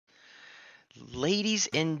Ladies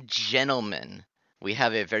and gentlemen, we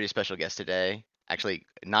have a very special guest today. Actually,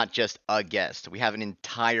 not just a guest. We have an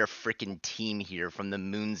entire freaking team here from the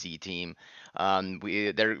Moonsie team.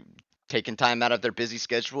 They're taking time out of their busy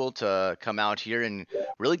schedule to come out here and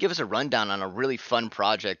really give us a rundown on a really fun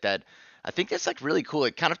project that I think is like really cool.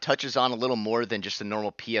 It kind of touches on a little more than just a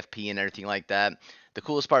normal PFP and everything like that. The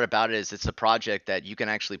coolest part about it is it's a project that you can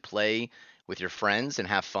actually play with your friends and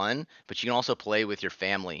have fun, but you can also play with your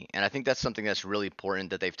family. And I think that's something that's really important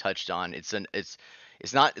that they've touched on. It's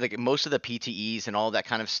not like most of the PTEs and all that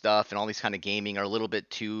kind of stuff and all these kind of gaming are a little bit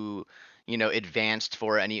too, advanced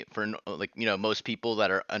for most people that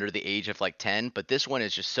are under the age of like 10, but this one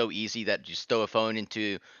is just so easy that you just throw a phone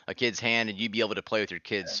into a kid's hand and you'd be able to play with your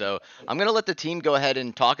kids. So I'm gonna let the team go ahead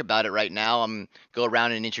and talk about it right now. Go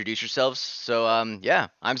around and introduce yourselves. So yeah,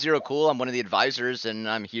 I'm Zero Cool. I'm one of the advisors, and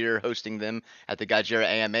I'm here hosting them at the Gajira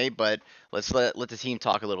AMA. But let's let the team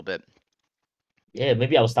talk a little bit. Yeah,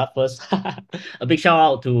 maybe I'll start first. A big shout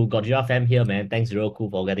out to Godzilla fam here, man. Thanks, Zero Cool,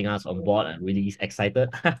 for getting us on board. I'm really excited.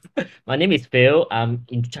 My name is Phil. I'm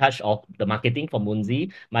in charge of the marketing for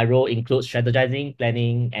Moonsie. My role includes strategizing,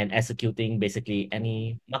 planning, and executing basically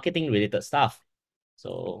any marketing related stuff.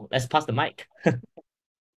 So let's pass the mic. Go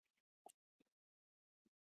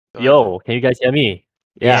ahead. Yo, can you guys hear me?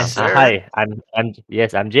 Yes, Yeah. Yes. sir. Hi. I'm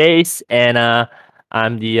Jace, and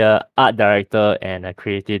I'm the art director and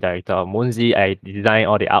creative director of Moonzy. I design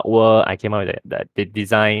all the artwork. I came up with the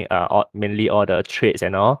design, mainly all the traits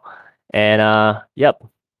and all. And yep.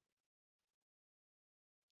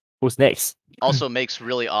 Who's next? Also makes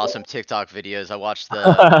really awesome TikTok videos. I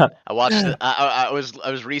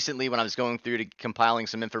was recently when I was going through to compiling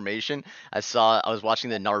some information, I was watching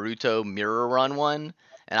the Naruto Mirror Run one,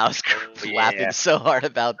 and I was laughing Yeah. so hard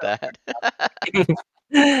about that.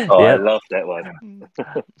 Oh, I Yep. love that one.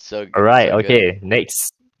 So All right. so good. Okay.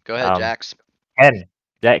 Next. Go ahead, Um, Jax. Ken,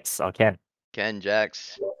 Jax or Ken. Ken,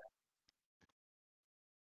 Jax.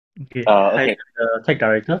 Okay, hi, Okay. tech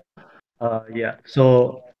director. Yeah,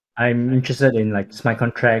 so I'm interested in like smart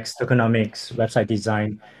contracts, tokenomics, website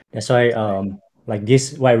design. That's why like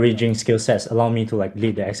these wide-ranging skill sets allow me to like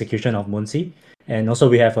lead the execution of Moonsie. And also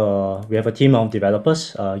we have a team of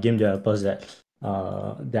developers, game developers that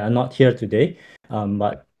are not here today.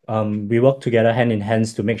 But we work together hand in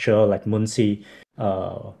hands to make sure like Moonsie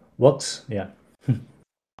works. Yeah.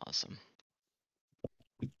 Awesome.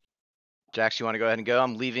 Jax, you want to go ahead and go?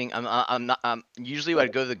 I'm leaving. I'm not. Usually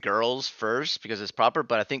I'd go to the girls first because it's proper,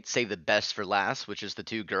 but I think save the best for last, which is the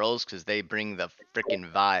two girls because they bring the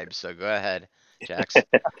freaking vibe. So go ahead, Jax,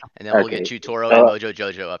 and then we'll get Okay. Chutoro and Mojo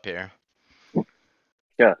Jojo up here.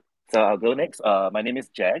 Sure. So I'll go next. My name is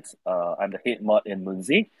Jax. I'm the head mod in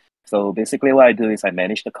Moonzy. So basically, what I do is I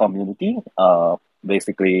manage the community. To make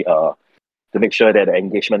sure that the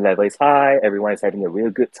engagement level is high, everyone is having a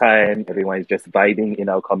real good time, everyone is just vibing in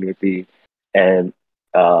our community, and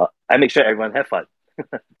I make sure everyone have fun.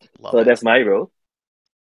 Love So it. that's my role.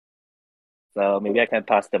 So maybe I can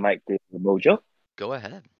pass the mic to Mojo. Go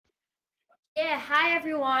ahead. Yeah, hi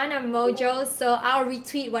everyone. I'm Mojo. So I'll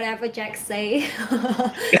retweet whatever Jack say. So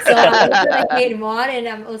I'm also the head mod, and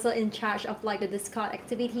I'm also in charge of like the Discord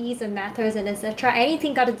activities and matters and etc.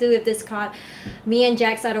 Anything got to do with Discord, me and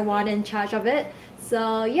Jax are the one in charge of it.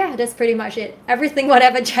 So yeah, that's pretty much it. Everything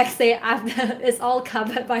whatever Jack say after is all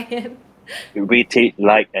covered by him. Retweet,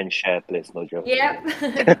 like, and share, please, Mojo.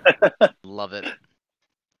 Yep. Love it.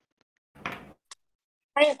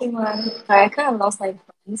 Hi everyone. I kind of lost my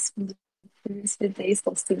voice from the previous few days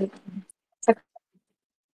of sleep. So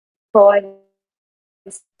for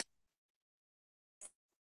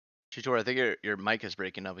Chutoro, I think your mic is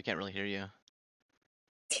breaking up. We can't really hear you.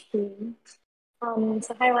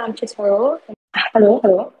 so hi everyone, I'm Chitoro.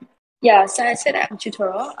 Hello. Yeah, so I said I'm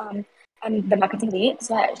Chitoro. I'm the marketing lead,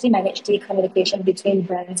 so I actually manage the communication between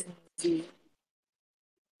brands and the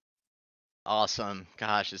Awesome.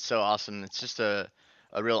 Gosh, it's so awesome. It's just a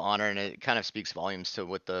real honor, and it kind of speaks volumes to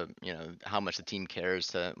what how much the team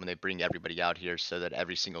cares when they bring everybody out here so that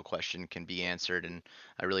every single question can be answered. And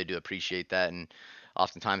I really do appreciate that. And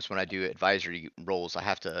oftentimes when I do advisory roles, I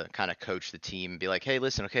have to kind of coach the team and be like, hey,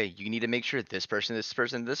 listen, okay, you need to make sure this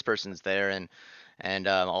person's there, and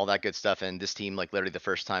all that good stuff. And this team, like literally the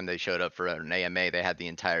first time they showed up for an AMA, they had the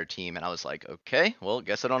entire team, and I was like, okay, well,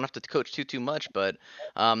 guess I don't have to coach too much. But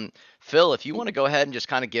Phil, if you want to go ahead and just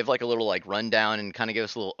kind of give like a little like rundown and kind of give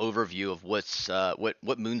us a little overview of what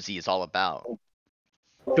Moonsie is all about.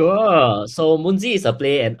 Sure. So Moonsie is a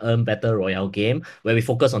play and earn battle royale game where we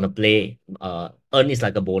focus on the play. Earn is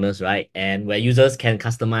like a bonus, right? And where users can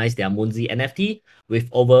customize their Moonsie NFT with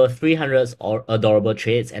over 300 or adorable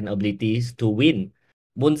traits and abilities to win.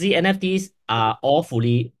 Moonsie NFTs are all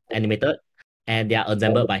fully animated and they are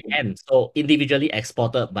assembled by hand. So individually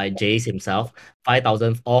exported by Jace himself,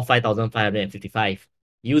 5,000 or 5,555.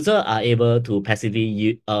 Users are able to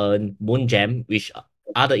passively earn Moon Gem, which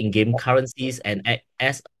are the in-game currencies and act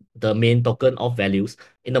as the main token of values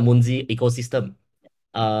in the Moonzy ecosystem.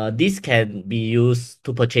 This can be used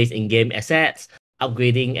to purchase in-game assets,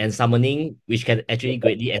 upgrading and summoning, which can actually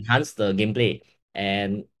greatly enhance the gameplay.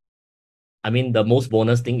 And I mean, the most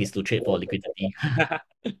bonus thing is to trade for liquidity.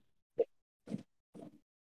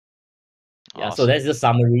 Yeah, so Awesome. that's the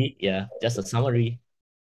summary. Yeah, just a summary.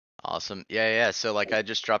 Awesome. Yeah. So like I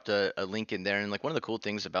just dropped a link in there, and like one of the cool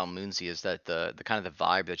things about Moonsey is that the kind of the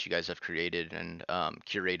vibe that you guys have created and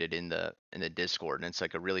curated in the Discord, and it's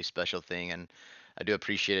like a really special thing, and I do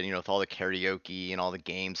appreciate it, with all the karaoke and all the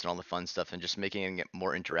games and all the fun stuff, and just making it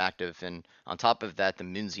more interactive. And on top of that, the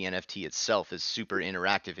Moonsey NFT itself is super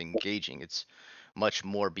interactive, and engaging. It's much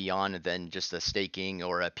more beyond than just a staking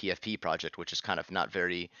or a PFP project, which is kind of not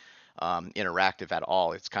very interactive at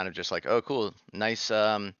all. It's kind of just like, oh, cool, nice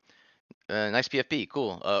PFP,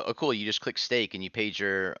 cool. Oh, cool. You just click stake and you paid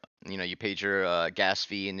your gas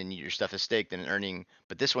fee, and then your stuff is staked and earning.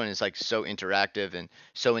 But this one is like so interactive and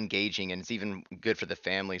so engaging, and it's even good for the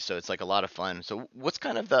family. So it's like a lot of fun. So what's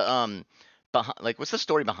kind of the like what's the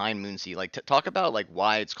story behind Moonsea? Like talk about like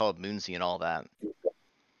why it's called Moonsea and all that.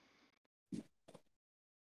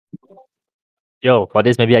 Yo, for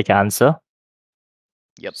this maybe I can answer.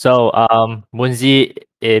 Yep. So Moonzy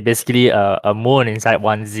is basically a moon inside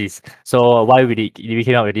onesies. So why we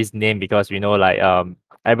came up with this name, because we know like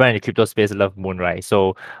everyone in the crypto space love moon, right?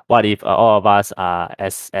 So what if all of us are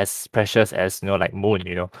as precious as like moon,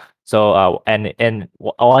 So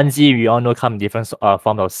onesie we all know come in different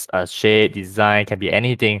forms of shape, design, can be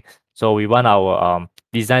anything. So we want our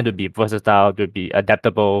design to be versatile, to be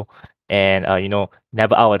adaptable, and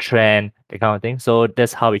never out of trend, that kind of thing. So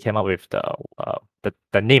that's how we came up with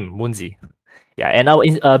the name Moonzy. Yeah, and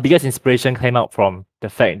our biggest inspiration came out from the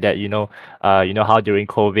fact that how during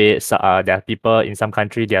COVID, there are people in some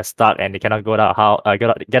country, they are stuck and they cannot go out how get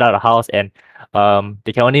out of the house, and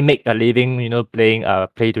they can only make a living playing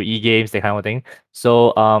play to e-games, that kind of thing.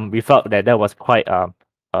 So we felt that was quite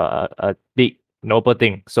a big noble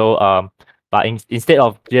thing. So but instead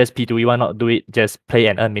of just P2E, why not do it just play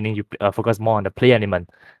and earn, meaning you focus more on the play element.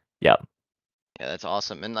 Yeah. Yeah, that's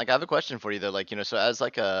awesome. And like I have a question for you though, like, so as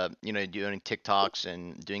like doing TikToks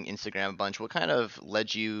and doing Instagram a bunch, what kind of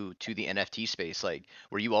led you to the NFT space? Like,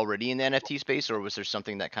 were you already in the NFT space, or was there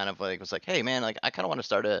something that kind of like was like, hey man, like I kind of want to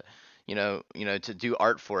start to do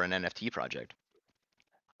art for an NFT project?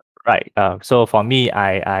 Right. So for me,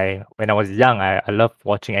 I when I was young, I loved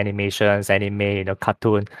watching animations, anime,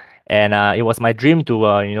 cartoon, and it was my dream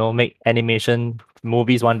to make animation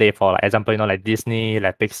movies one day for like example, like Disney,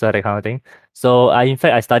 like Pixar, that kind of thing. So I in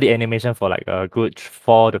fact I studied animation for like a good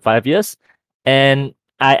 4 to 5 years, and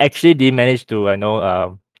I actually did manage to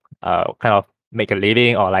kind of make a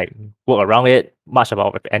living or like work around it much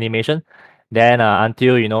about with animation. Then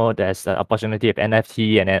until there's an opportunity of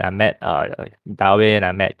NFT, and then I met Darwin,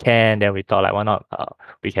 I met Ken. Then we thought like, why not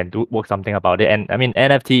we can do work something about it. And I mean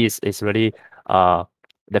NFT is really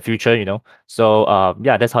the future, So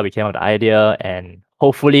yeah, that's how we came up with the idea, and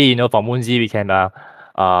hopefully for Moonzy we can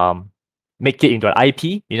um make it into an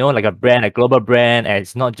IP, like a brand, a global brand, and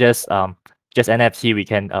it's not just NFT. We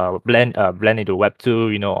can blend into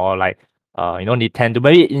Web2, or like Nintendo,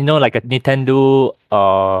 maybe like a Nintendo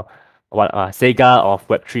Sega of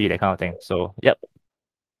Web3, that kind of thing. So yep.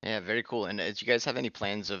 Yeah, very cool. And do you guys have any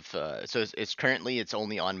plans of so it's currently it's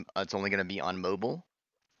only gonna be on mobile?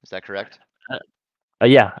 Is that correct?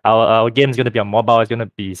 Yeah, our game is going to be on mobile. It's going to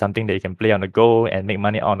be something that you can play on the go and make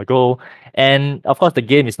money on the go. And of course, the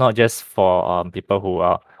game is not just for people who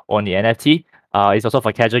own the NFT. It's also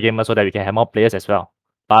for casual gamers, so that we can have more players as well.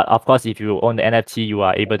 But of course, if you own the NFT, you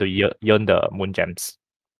are able to earn the moon gems.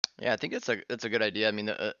 Yeah, I think that's a good idea. I mean,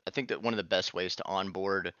 I think that one of the best ways to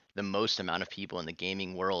onboard the most amount of people in the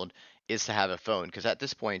gaming world is to have a phone. Because at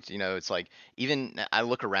this point, it's like even I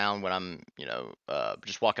look around when I'm,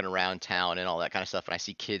 just walking around town and all that kind of stuff, and I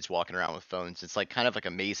see kids walking around with phones. It's like kind of like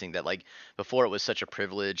amazing that like before it was such a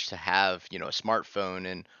privilege to have, a smartphone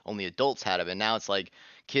and only adults had them, and now it's like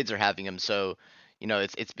kids are having them. So,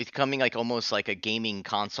 it's becoming like almost like a gaming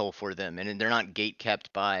console for them, and they're not gate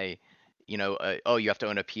kept by oh, you have to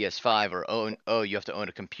own a PS5, or you have to own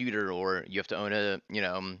a computer, or you have to own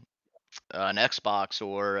an Xbox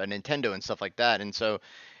or a Nintendo and stuff like that. And so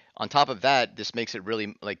on top of that, this makes it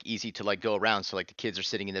really like easy to like go around. So like the kids are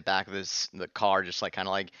sitting in the back of the car, just like kind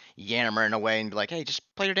of like yammering away and be like, hey,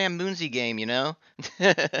 just play your damn Moonsy game, So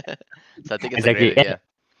I think it's a great Exactly. idea.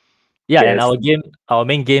 Yeah, and Yes. our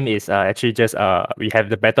main game is actually just we have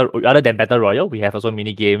the battle other than battle royale, we have also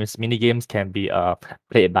mini games. Mini games can be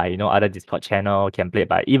played by other Discord channel, can play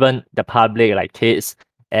by even the public like kids,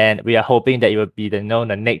 and we are hoping that it will be the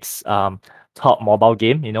next top mobile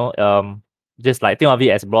game. Just like think of it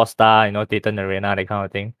as Brawl Star, Titan Arena, that kind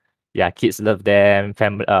of thing. Yeah, kids love them,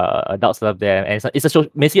 family, adults love them, and it's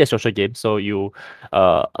basically a social game. So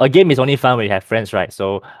a game is only fun when you have friends, right?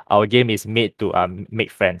 So our game is made to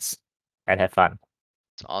make friends and have fun.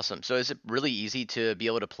 It's awesome. So is it really easy to be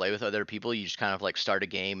able to play with other people? You just kind of like start a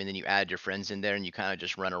game and then you add your friends in there and you kind of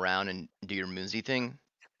just run around and do your Moonsy thing?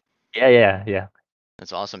 Yeah.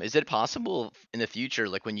 That's awesome. Is it possible in the future,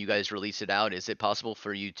 like when you guys release it out, is it possible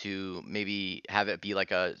for you to maybe have it be like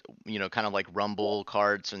kind of like Rumble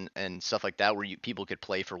cards and stuff like that, where people could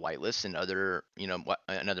play for whitelists and other,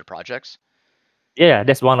 and other projects? Yeah,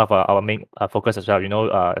 that's one of our main focus as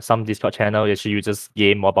well. Some Discord channel actually uses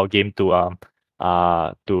mobile game to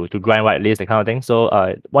grind white list, that kind of thing. So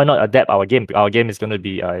why not adapt our game? Our game is going to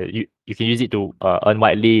be you can use it to earn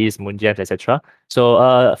white list, moon gems, etc.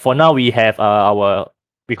 So for now we have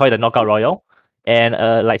we call it the knockout royal, and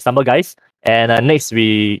like summer guys. And next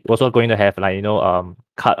we also going to have like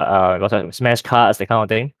card smash cards, that kind of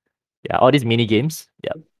thing. Yeah, all these mini games.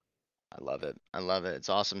 Yeah. I love it. I love it. It's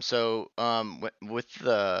awesome. So, with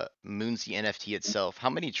the Moonsea NFT itself, how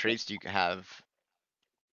many traits do you have?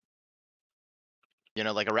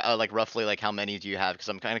 Like roughly, like how many do you have? Because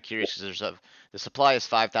I'm kind of curious. Because the supply is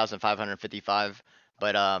 5,555,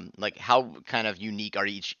 but like how kind of unique are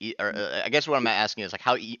or I guess what I'm asking is like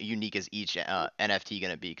how unique is each NFT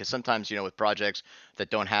gonna be? Because sometimes with projects that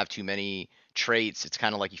don't have too many traits, it's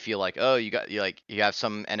kind of like you feel like, oh, you have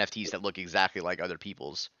some NFTs that look exactly like other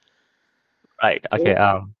people's. Right. Okay.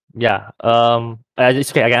 Yeah.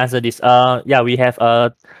 It's okay. I can answer this. Yeah, we have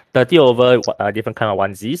 30 over different kind of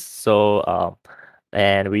onesies. So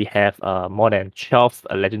and we have more than 12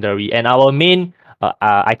 legendary. And our main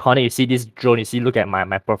iconic. You see this drone. You see, look at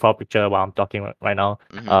my profile picture while I'm talking right now.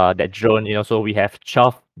 That drone. So we have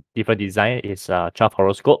 12 different design. It's 12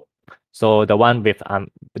 horoscope. So the one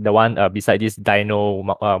beside this dino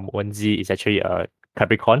onesie is actually a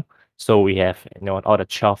Capricorn. So we have all the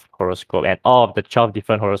 12 horoscope, and all of the 12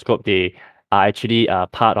 different horoscope, they are actually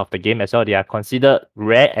part of the game as well. They are considered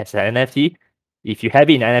rare as an NFT. If you have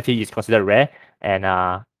it in NFT, it's considered rare. And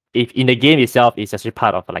if in the game itself, it's actually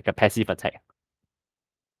part of like a passive attack.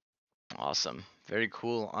 Awesome. Very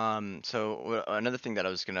cool. So another thing that I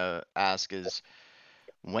was gonna ask is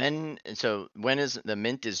when is the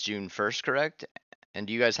mint is June 1st, correct? And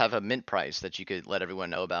do you guys have a mint price that you could let everyone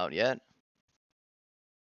know about yet?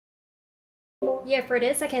 Yeah, for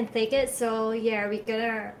this I can take it. So yeah,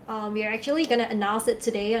 we're actually gonna announce it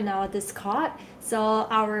today on our Discord. So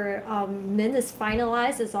our mint is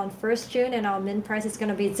finalized. It's on 1st June, and our mint price is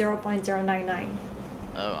gonna be 0.099.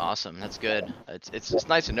 Oh, awesome. That's good. It's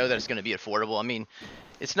nice to know that it's going to be affordable. I mean,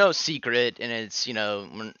 it's no secret, and it's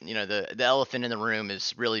the elephant in the room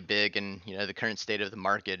is really big, and the current state of the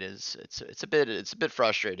market is it's a bit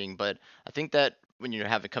frustrating. But I think that when you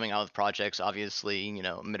have it coming out with projects, obviously,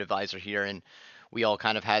 I'm an advisor here, and we all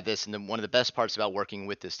kind of had this. And then one of the best parts about working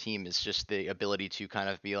with this team is just the ability to kind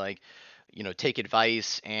of be like, take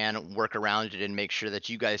advice and work around it and make sure that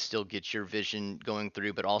you guys still get your vision going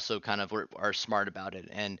through, but also kind of are smart about it.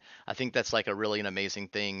 And I think that's like a really an amazing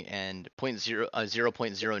thing. And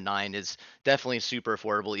 0.09 is definitely super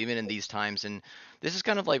affordable, even in these times. And this is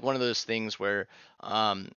kind of like one of those things where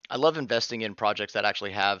I love investing in projects that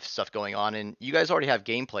actually have stuff going on. And you guys already have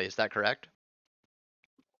gameplay, is that correct?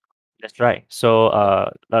 That's right. So,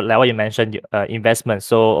 like what you mentioned, investment.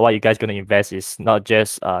 So, what you guys gonna invest is not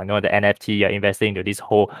just the NFT. You're investing into this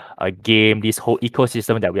whole game, this whole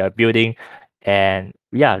ecosystem that we are building, and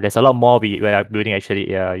yeah, there's a lot more we are building actually.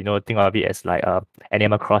 Think of it as like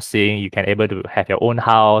Animal Crossing. You can able to have your own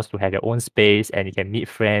house, to have your own space, and you can meet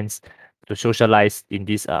friends to socialize in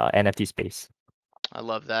this NFT space. I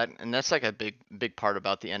love that. And that's like a big part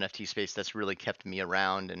about the NFT space that's really kept me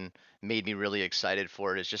around and made me really excited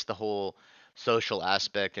for it is just the whole social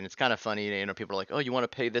aspect. And it's kind of funny, people are like, "Oh, you want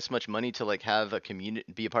to pay this much money to like have a community,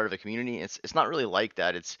 be a part of a community?" It's not really like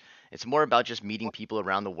that. It's more about just meeting people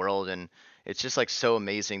around the world, and it's just like so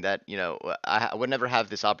amazing that, I would never have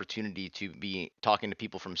this opportunity to be talking to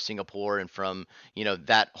people from Singapore and from,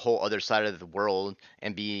 that whole other side of the world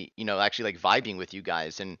and be, actually like vibing with you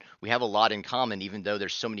guys. And we have a lot in common, even though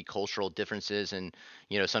there's so many cultural differences and,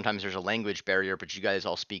 sometimes there's a language barrier, but you guys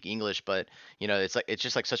all speak English. But, it's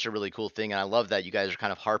just like such a really cool thing. And I love that you guys are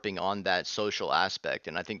kind of harping on that social aspect.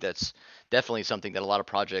 And I think definitely something that a lot of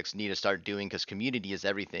projects need to start doing because community is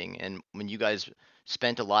everything. And when you guys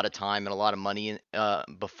spent a lot of time and a lot of money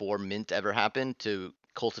before Mint ever happened to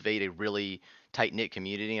cultivate a really tight knit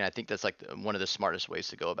community, and I think that's like one of the smartest ways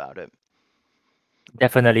to go about it.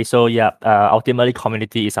 Definitely. So yeah, ultimately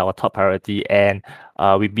community is our top priority, and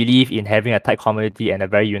we believe in having a tight community and a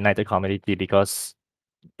very united community because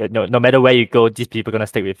no matter where you go, these people are gonna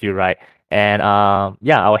stick with you, right? And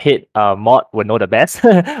yeah, our head mod will know the best.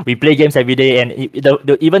 We play games every day, and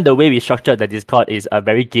even the way we structured the Discord is a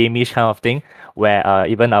very gameish kind of thing, where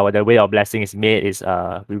even the way our blessing is made is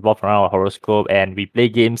revolved around our horoscope, and we play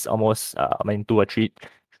games almost I mean 2 or 3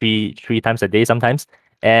 times a day sometimes.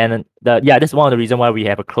 And that's one of the reasons why we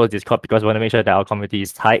have a closed Discord, because we want to make sure that our community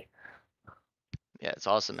is tight. Yeah, it's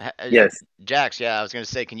awesome. Yes. Jax, yeah, I was gonna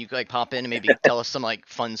say, can you like pop in and maybe tell us some like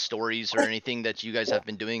fun stories or anything that you guys have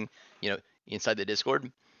been doing, inside the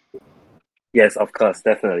Discord? Yes, of course,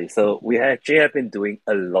 definitely. So we actually have been doing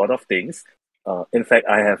a lot of things. In fact,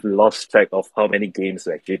 I have lost track of how many games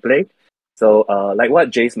we actually played. So, like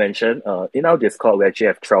what Jace mentioned, in our Discord, we actually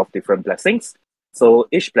have 12 different blessings. So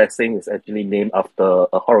each blessing is actually named after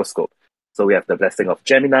a horoscope. So we have the blessing of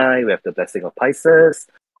Gemini, we have the blessing of Pisces,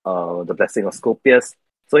 the blessing of Scorpius.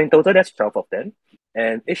 So in total, there's 12 of them.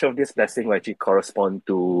 And each of these blessings will actually correspond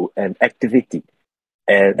to an activity.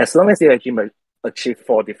 And as long as you actually achieve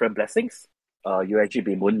 4 different blessings, you actually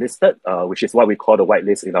be moon listed, which is what we call the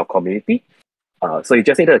whitelist in our community. So you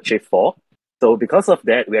just need to achieve 4. So because of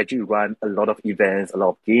that, we actually run a lot of events, a lot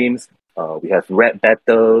of games. We have rap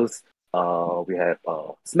battles, we have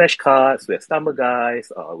smash cards, we have stumble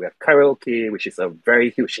guys, we have karaoke, which is a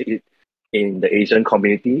very huge hit in the Asian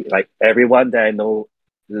community. Like everyone that I know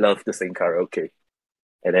love to sing karaoke.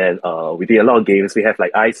 And then we did a lot of games. We have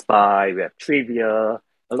like I Spy, we have trivia,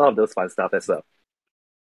 a lot of those fun stuff as well.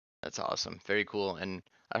 That's awesome. Very cool. And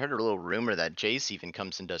I heard a little rumor that Jace even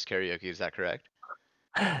comes and does karaoke. Is that correct?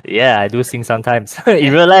 Yeah, I do sing sometimes.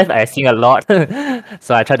 In real life, I sing a lot.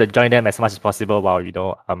 So I try to join them as much as possible while,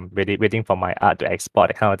 I'm waiting for my art to export,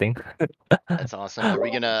 that kind of thing. That's awesome.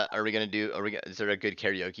 Is there a good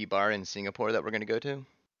karaoke bar in Singapore that we're gonna go to?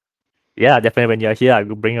 Yeah, definitely when you're here, I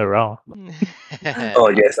will bring you around. Oh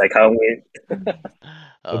yes, I can't wait. We'll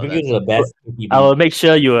Oh, bring you that's to the best I TTB. will make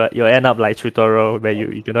sure you'll end up like tutorial where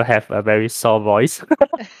you do not have a very soft voice.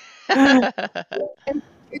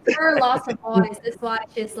 Her lost her voice. That's why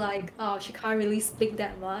she's like, oh, she can't really speak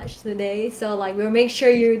that much today. So like, we'll make sure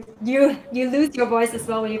you lose your voice as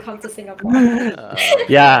well when you come to Singapore. Oh,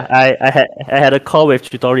 Yeah, man. I had a call with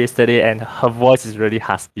tutorial yesterday, and her voice is really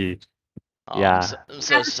husky. Oh, Yeah. I'm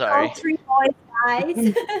so Have sorry. sultry voice,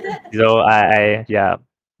 guys. So yeah.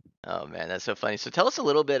 Oh man, that's so funny. So tell us a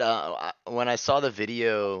little bit. When I saw the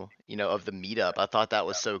video, of the meetup, I thought that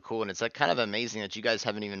was so cool, and it's like kind of amazing that you guys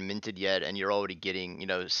haven't even minted yet, and you're already getting,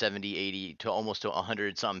 70, 80 to almost to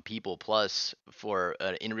 100 something people plus for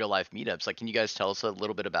in real life meetups. Like, can you guys tell us a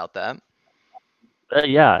little bit about that?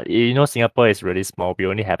 Yeah, Singapore is really small. We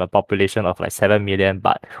only have a population of like 7 million,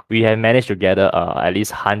 but we have managed to gather at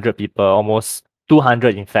least 100 people, almost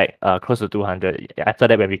 200, in fact, close to 200. After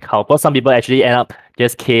that, when we count, because some people actually end up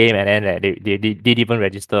just came and then they didn't even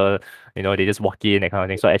register, they just walk in, that kind of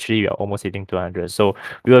thing. So actually, we are almost hitting 200. So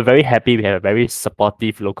we were very happy. We have a very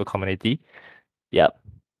supportive local community. Yeah.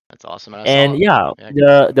 That's awesome. And I And saw, yeah,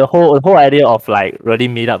 yeah, the whole idea of like really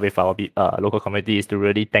meet up with our local community is to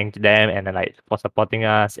really thank them and then, like, for supporting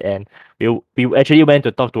us. And we actually went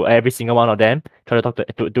to talk to every single one of them, try to talk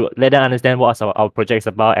to let them understand what our project is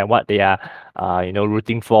about and what they are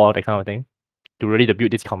rooting for, that kind of thing, to really to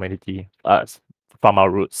build this community from our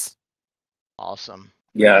roots. awesome.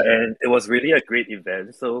 Yeah, and it was really a great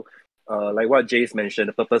event. So, like what Jace mentioned,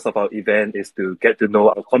 the purpose of our event is to get to know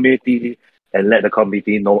our community and let the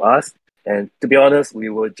community know us. And to be honest, we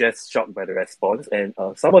were just shocked by the response, and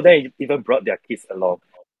some of them even brought their kids along,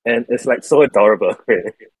 and it's like so adorable.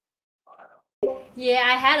 Yeah,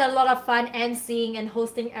 I had a lot of fun emceeing and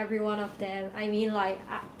hosting every one of them. I mean, like,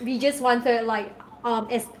 we just wanted, like,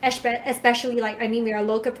 especially, like, I mean, we are a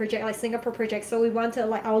local project, like Singapore project, so we wanted,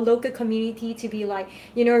 like, our local community to be, like,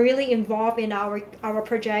 really involved in our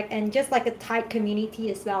project, and just like a tight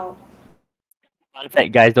community as well. Fun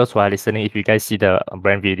fact, guys, those who are listening, if you guys see the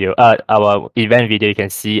brand video, our event video, you can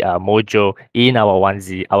see Mojo in our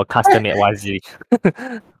onesie, our custom made onesie.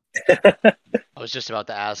 I was just about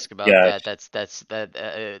to ask about Yeah,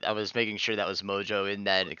 that. I was making sure that was Mojo in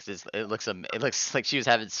that because it looks like she was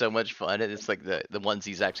having so much fun, and it's like the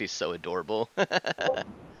onesie's actually so adorable.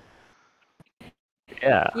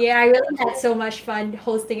 Yeah. Yeah, I really had so much fun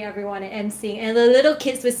hosting everyone and emceeing, and the little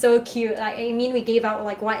kids were so cute. Like, I mean, we gave out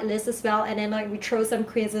like white lists as well, and then like we throw some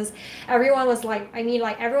quizzes. Everyone was like, I mean,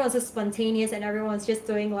 like everyone was so spontaneous, and everyone was just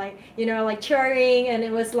doing like, you know, like cheering, and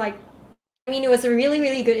it was like, I mean, it was a really,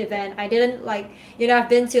 really good event. I didn't like, you know, I've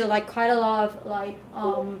been to like quite a lot of like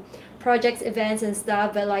projects, events, and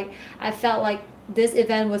stuff, but like I felt like this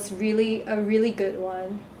event was really a really good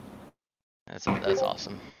one. That's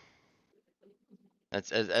awesome.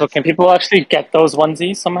 So can people actually get those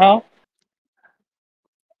onesies somehow?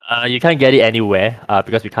 You can't get it anywhere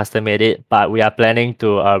because we custom made it, but we are planning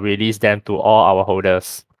to release them to all our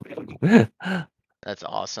holders. That's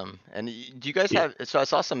awesome. And do you guys Yeah. have? So I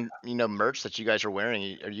saw some, merch that you guys are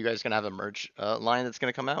wearing. Are you guys gonna have a merch line that's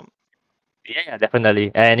gonna come out? Yeah, definitely.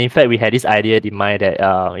 And in fact, we had this idea in mind that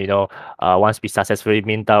once we successfully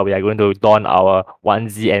mint out, we are going to don our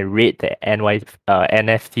onesie and raid the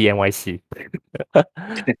NFT NYC.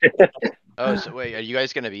 Oh, so wait, are you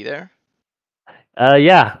guys gonna be there?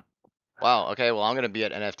 Yeah. Wow. Okay. Well, I'm gonna be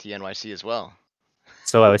at NFT NYC as well.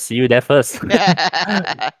 So I will see you there first. You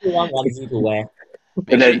want onesie to wear.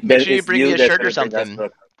 Make sure you bring me a shirt or something.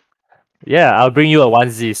 Yeah, I'll bring you a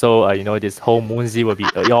onesie. So this whole Moonsie will be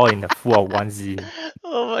all in the full of onesie.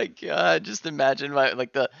 Oh my god! Just imagine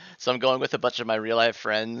so I'm going with a bunch of my real life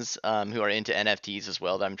friends who are into NFTs as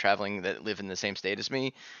well that I'm traveling that live in the same state as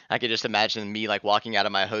me. I could just imagine me like walking out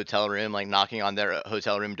of my hotel room, like knocking on their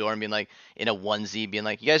hotel room door and being like in a onesie, being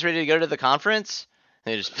like, "You guys ready to go to the conference?"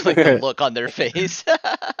 And just like the look on their face.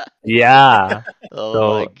 Yeah. Oh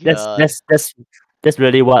So my god. that's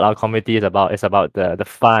really what our community is about. It's about the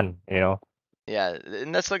fun, Yeah,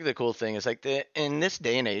 and that's like the cool thing is like in this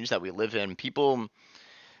day and age that we live in, people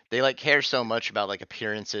they like care so much about like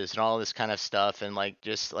appearances and all this kind of stuff and like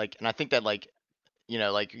just like and I think that like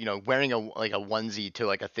wearing a onesie to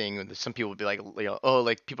like a thing some people would be like oh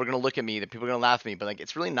like people are gonna look at me, that people are gonna laugh at me, but like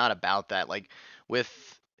it's really not about that. Like with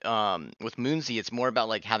with Moonsie, it's more about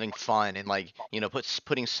like having fun and like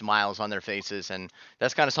putting smiles on their faces, and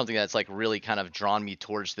that's kind of something that's like really kind of drawn me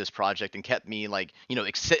towards this project and kept me like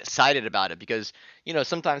excited about it because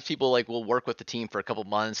sometimes people like will work with the team for a couple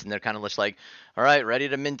months and they're kind of just like, all right, ready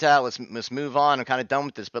to mint out, let's move on, I'm kind of done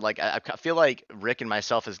with this. But like I feel like Rick and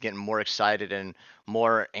myself is getting more excited and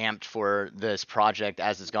more amped for this project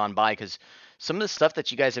as it's gone by, because some of the stuff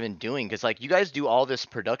that you guys have been doing, because like you guys do all this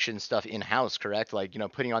production stuff in house, correct? Like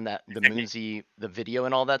putting on the Moonsie, the video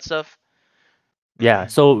and all that stuff. Yeah,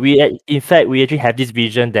 so in fact, we actually have this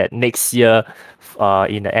vision that next year,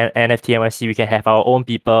 in the NFT NYC, we can have our own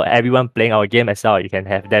people, everyone playing our game as well. You can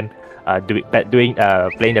have them,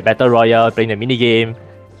 playing the battle royale, playing the mini game,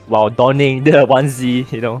 while donning the onesie.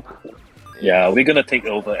 Yeah, we're gonna take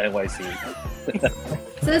over NYC.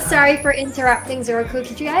 So sorry for interrupting, Zoroku.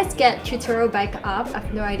 Could you guys get Chutoro back up? I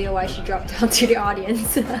have no idea why she dropped down to the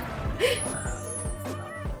audience. Of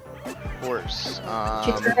course.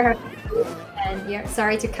 Chutoro, and yeah,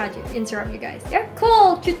 sorry to interrupt you guys. Yeah,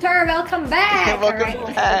 cool. Chutoro, welcome back.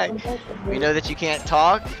 Welcome back. We know that you can't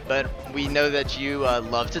talk, but we know that you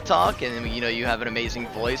love to talk, and you have an amazing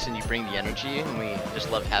voice and you bring the energy, and we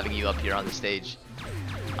just love having you up here on the stage.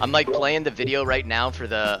 I'm like playing the video right now for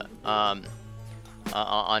the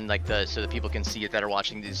on like so that people can see it that are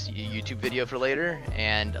watching this YouTube video for later,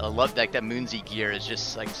 and I love that Moonsie gear is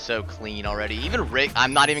just like so clean already. Even Rick,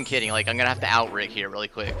 I'm not even kidding, like I'm gonna have to out Rick here really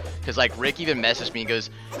quick, because like Rick even messaged me and goes,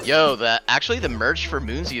 yo, actually the merch for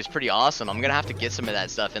Moonsie is pretty awesome, I'm gonna have to get some of that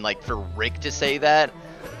stuff. And like for Rick to say that,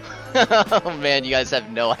 oh man, you guys have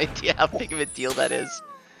no idea how big of a deal that is.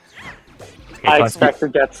 I expect to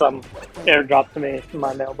get some airdrop to me in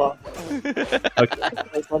my mailbox. Okay.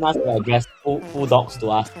 Send us the address, full docs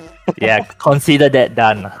to us. Yeah, consider that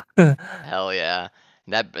done. Hell yeah.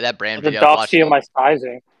 That brand The video docs here my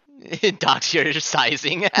sizing. docs your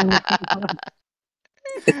sizing.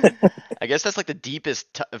 I guess that's like the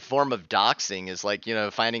deepest form of doxing is like,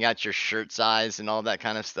 finding out your shirt size and all that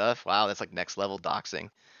kind of stuff. Wow, that's like next level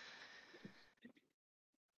doxing.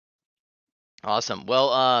 Awesome.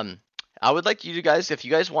 Well, I would like you guys, if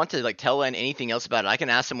you guys want to like tell anything else about it, I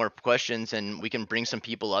can ask some more questions and we can bring some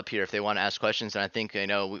people up here if they want to ask questions. And I think,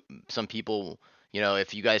 some people,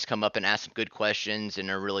 if you guys come up and ask some good questions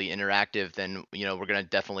and are really interactive, then, we're going to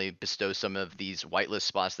definitely bestow some of these whitelist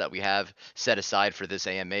spots that we have set aside for this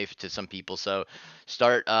AMA to some people. So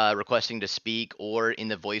start requesting to speak, or in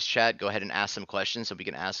the voice chat, go ahead and ask some questions so we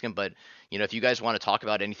can ask them. But, if you guys want to talk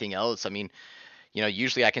about anything else, I mean,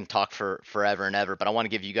 usually I can talk for forever and ever, but I want to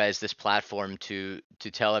give you guys this platform to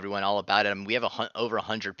tell everyone all about it. I mean, we have over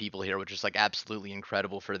 100 people here, which is like absolutely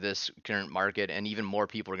incredible for this current market, and even more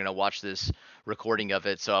people are going to watch this recording of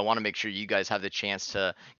it. So I want to make sure you guys have the chance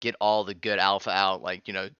to get all the good alpha out, like,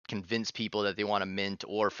 convince people that they want to mint,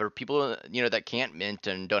 or for people, that can't mint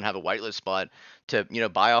and don't have a whitelist spot to,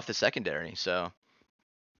 buy off the secondary. So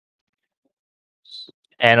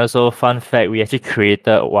And also, fun fact, we actually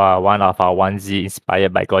created one of our onesie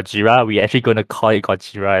inspired by Gojira. We actually gonna call it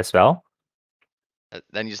Gojira as well.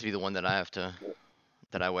 that needs to be the one that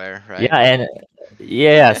I wear, right? Yeah, and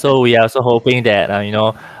yeah, so we are also hoping that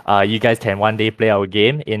you guys can one day play our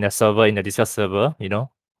game in the server, in the Discord server.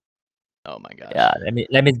 Oh my gosh. Yeah,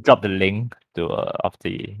 let me drop the link to of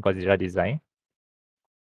the Godzilla design.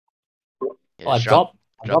 Yeah, Oh, I just dropped.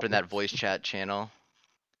 drop in that voice chat channel.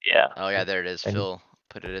 Yeah. Oh yeah, there it is. And Phil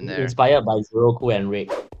put it in there. inspired by Zeroku and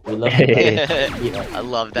Rick. We love to I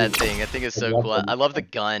love that thing. I think it's so cool. I love the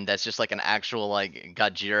gun. That's just like an actual like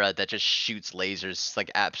Gojira that just shoots lasers. It's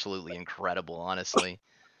like absolutely incredible, honestly.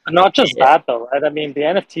 Not just that though, right? I mean, the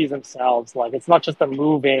NFTs themselves, like it's not just a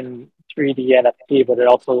moving 3D NFT, but it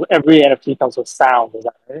also every NFT comes with sound. Is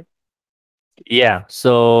that right? Yeah.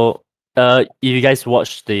 So, if you guys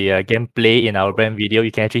watch the gameplay in our brand video,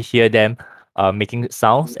 you can actually hear them making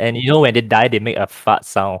sounds, and when they die, they make a fart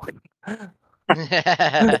sound.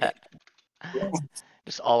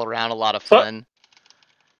 Just all around a lot of So, fun.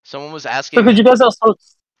 Someone was so asking. could you guys also?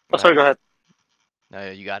 Go Sorry, go ahead.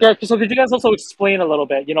 No, you got Yeah. it. So could you guys also explain a little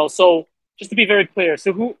bit? So just to be very clear,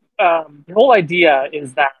 so the whole idea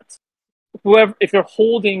is that whoever, if you're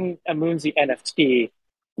holding a Moonsie NFT,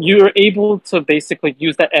 you're able to basically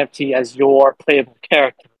use that NFT as your playable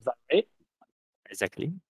character. Is that right?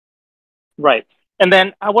 Exactly. Right. And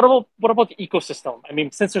then what about the ecosystem? I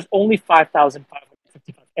mean, since there's only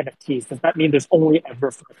 5,555 NFTs, does that mean there's only ever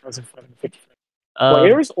 5,555 Um.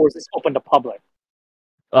 players, or is this open to public?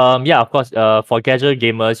 Yeah. Of course. For casual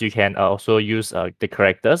gamers, you can also use the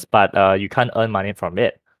characters, but you can't earn money from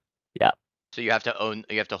it. Yeah. So you have to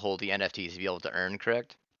hold the NFTs to be able to earn,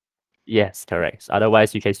 correct? Yes, correct.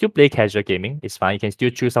 Otherwise, you can still play casual gaming. It's fine. You can still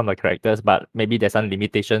choose some of the characters, but maybe there's some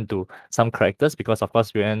limitation to some characters because, of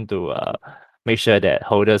course, we want to make sure that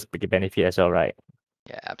holders get benefit as well, right?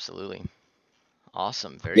 Yeah, absolutely.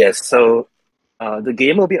 Awesome. Very Yes, so the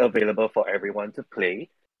game will be available for everyone to play.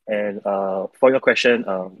 And for your question,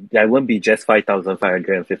 there won't be just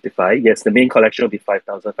 5,555. Yes, the main collection will be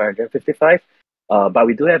 5,555. But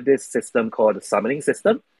we do have this system called the summoning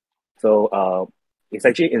system. So it's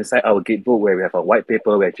actually inside our gitebook where we have a white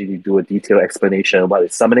paper where actually do a detailed explanation what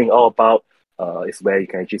is summoning all about. It's where you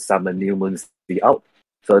can actually summon new moons out.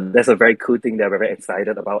 So that's a very cool thing that we're very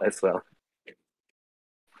excited about as well.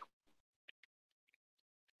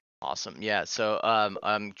 awesome. Yeah. So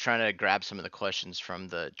I'm trying to grab some of the questions from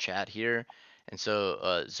the chat here, and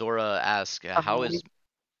so Zora asked, how is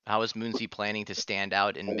Moonsea planning to stand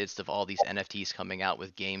out in midst of all these NFTs coming out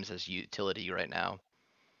with games as utility right now?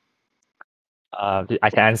 I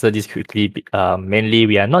can answer this quickly. Mainly,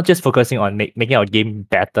 we are not just focusing on making our game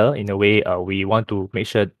better in a way. We want to make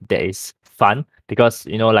sure that it's fun because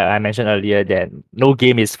like I mentioned earlier, that no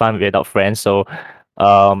game is fun without friends. So,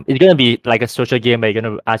 it's gonna be like a social game where you're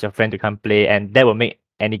gonna ask your friend to come play, and that will make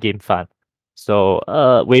any game fun. So,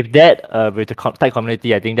 with that, with the tight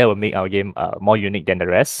community, I think that will make our game more unique than the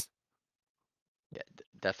rest. Yeah,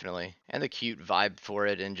 definitely. And the cute vibe for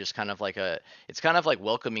it, and just kind of like it's kind of like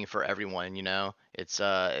welcoming for everyone, It's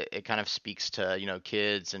it kind of speaks to,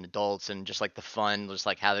 kids and adults, and just like the fun, just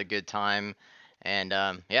like have a good time. And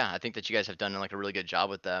yeah, I think that you guys have done like a really good job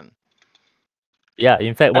with that. Yeah,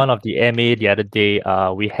 in fact, one of the AMA the other day,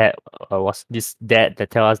 we had was this dad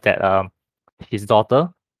that tell us that his daughter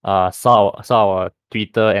saw our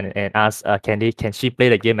Twitter and asked can she play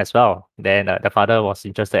the game as well? Then the father was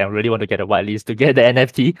interested and really want to get a whitelist to get the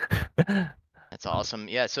NFT. That's awesome.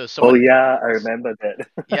 Yeah, so Oh someone yeah, I remember that.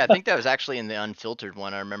 Yeah, I think that was actually in the unfiltered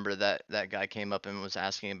one. I remember that guy came up and was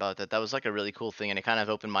asking about that. That was like a really cool thing, and it kind of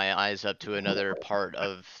opened my eyes up to another part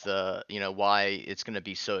of the, why it's going to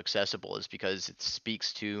be so accessible, is because it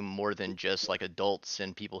speaks to more than just like adults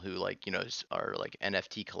and people who like, are like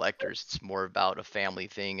NFT collectors. It's more about a family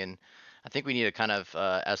thing, and I think we need to kind of,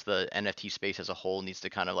 as the NFT space as a whole needs to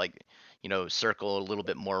kind of like, circle a little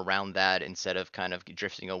bit more around that instead of kind of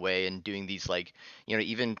drifting away and doing these like,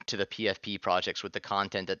 even to the PFP projects with the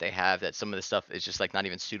content that they have, that some of the stuff is just like not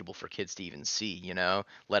even suitable for kids to even see,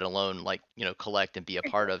 let alone like, collect and be a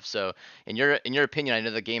part of. So in your opinion, I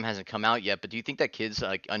know the game hasn't come out yet, but do you think that kids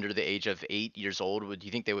like under the age of 8 years old, do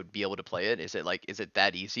you think they would be able to play it? Is it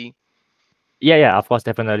that easy? Yeah, of course,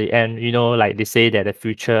 definitely. And like they say that the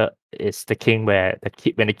future is the king, where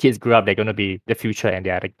when the kids grow up, they're gonna be the future, and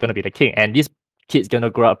they are gonna be the king. And these kids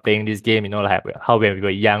gonna grow up playing this game. Like how when we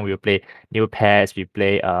were young, we would play Neopets, we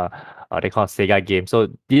play they call it Sega game. So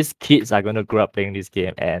these kids are gonna grow up playing this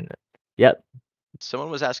game, and yep.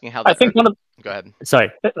 Someone was asking how I the. think one of Go ahead.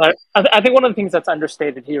 Sorry. I think one of the things that's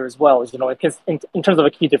understated here as well is, because in terms of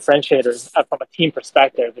a key differentiators from a team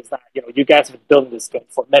perspective is that, you guys have been building this game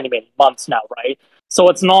for many, many months now, right? So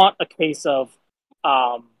it's not a case of,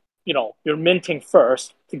 you're minting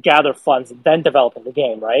first to gather funds and then developing the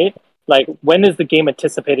game, right? Like, when is the game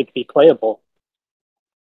anticipated to be playable?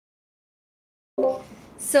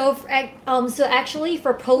 So, so actually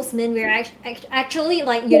for post min, we're actually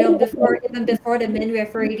like even before the min,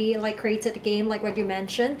 we've already like created the game, like what you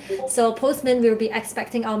mentioned. So post min, we'll be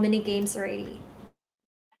expecting our mini games already.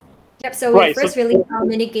 Yep. So we first release our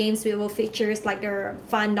mini games. We will features like their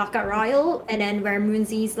fun knockout royal, and then where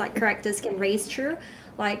Moonsie's like characters can race through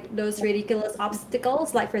like those ridiculous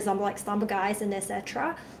obstacles, like for example like Stumble Guys and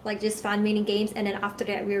etc. Like just fun mini games, and then after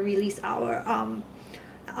that we release our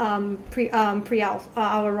pre-alpha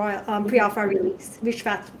release, which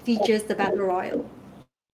features the battle royal.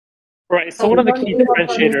 Right. So one of the key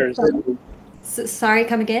differentiators. Sorry,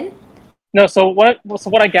 come again? No. So what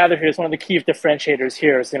I gather here is one of the key differentiators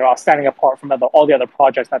here is, standing apart from all the other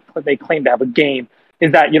projects that they claim to have a game,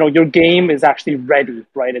 is that your game is actually ready,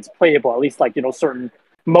 right? It's playable. At least like certain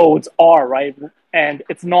modes are, right, and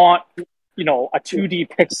it's not a 2D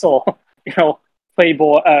pixel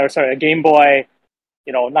a Game Boy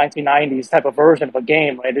 1990s type of version of a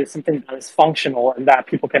game, right? It's something that is functional and that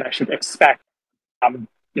people can actually expect,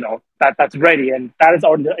 that's ready. And that is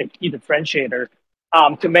already a key differentiator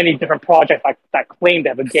to many different projects that claim to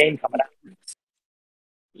have a game coming out.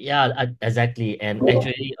 Yeah, exactly. And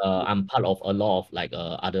actually, I'm part of a lot of like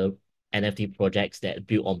other NFT projects that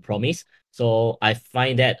build on promise. So I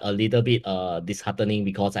find that a little bit disheartening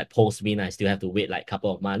because at post min I still have to wait like a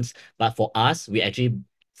couple of months. But for us, we actually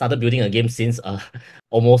started building a game since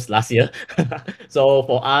almost last year. So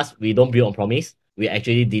for us, we don't build on promise. We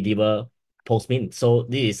actually deliver post min. So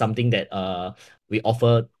this is something that we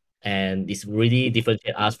offer, and it's really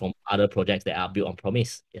differentiate us from other projects that are built on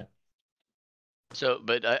promise. Yeah. So,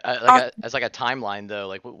 but as like a timeline though,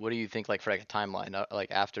 like what do you think like for like a timeline, like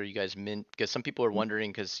after you guys mint? Because some people are wondering,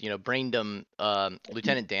 because Braindom,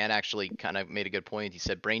 Lieutenant Dan actually kind of made a good point. He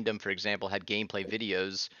said Braindom, for example, had gameplay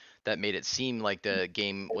videos that made it seem like the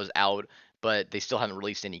game was out, but they still haven't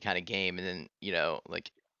released any kind of game. And then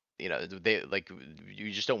they like,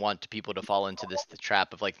 you just don't want people to fall into the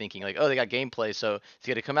trap of like thinking like, oh, they got gameplay, so it's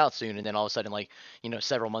gonna come out soon, and then all of a sudden like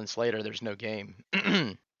several months later there's no game.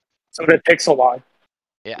 So the pixel line.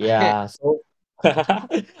 Yeah. So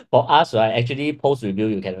for us, right, actually post review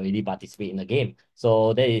you can already participate in the game.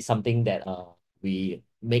 So that is something that we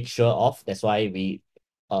make sure of. That's why we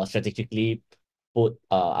strategically put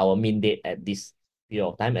our min date at this period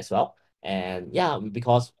of time as well. And yeah,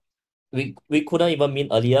 because we couldn't even min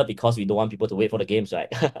earlier because we don't want people to wait for the games,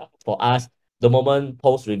 right? For us, the moment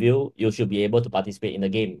post review, you should be able to participate in the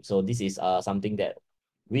game. So this is something that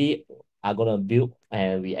we are gonna build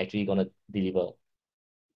and we actually gonna deliver.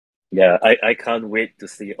 Yeah, I can't wait to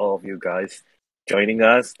see all of you guys joining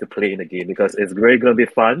us to play in the game, because it's really going to be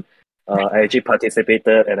fun. I actually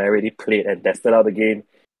participated and I already played and tested out the game,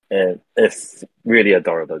 and it's really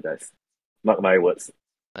adorable, guys. Mark my words.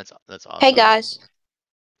 That's awesome. Hey guys,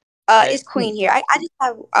 Hey. it's Queen here. I just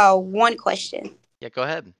have one question. Yeah, go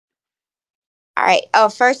ahead. All right.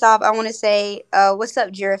 First off, I want to say, what's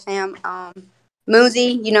up, Jira fam?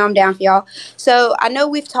 Moonsey, I'm down for y'all. So I know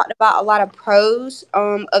we've talked about a lot of pros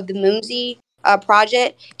of the Moonsey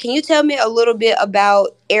project. Can you tell me a little bit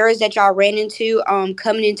about errors that y'all ran into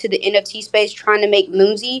coming into the NFT space trying to make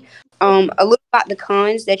Moonsey? A little about the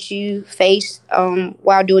cons that you faced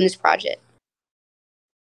while doing this project.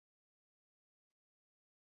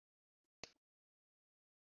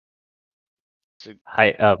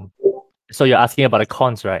 Hi. So you're asking about the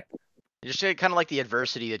cons, right? Just kind of like the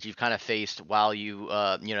adversity that you've kind of faced while you,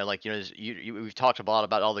 we've talked a lot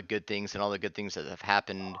about all the good things and all the good things that have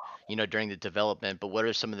happened, during the development. But what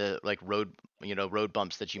are some of the like road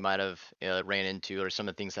bumps that you might have ran into, or some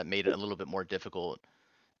of the things that made it a little bit more difficult?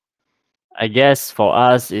 I guess for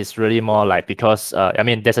us, it's really more like because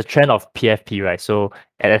there's a trend of PFP, right? So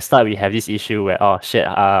at the start, we have this issue where ours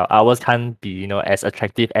can't be as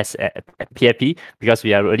attractive as PFP because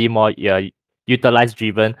we are really more utilize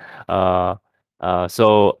driven.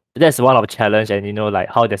 So that's one of the challenge, and like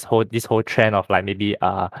how this whole trend of like maybe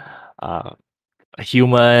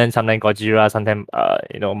human, sometimes Godzilla, sometimes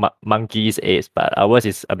monkeys, apes, but ours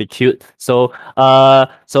is a bit cute. So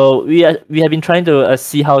we have been trying to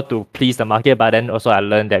see how to please the market, but then also I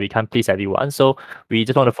learned that we can't please everyone. So we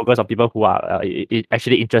just want to focus on people who are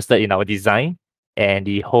actually interested in our design and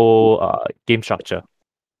the whole game structure.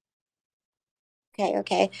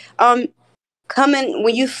 Okay. Coming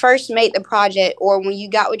when you first made the project, or when you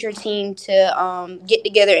got with your team to get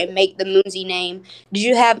together and make the Moonsie name, did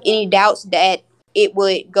you have any doubts that it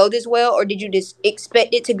would go this well, or did you just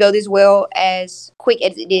expect it to go this well as quick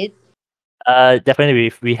as it did?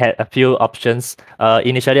 Definitely we had a few options.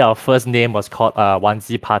 Initially our first name was called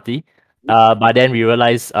Onesie Party. But then we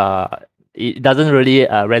realized it doesn't really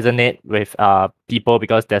resonate with people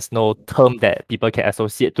because there's no term that people can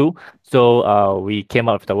associate to. So we came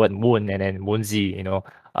up with the word moon and then Moonsie,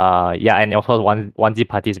 yeah, and of course Onesie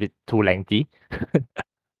Party is a bit too lengthy.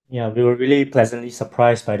 Yeah, we were really pleasantly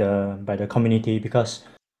surprised by the community because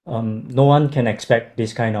no one can expect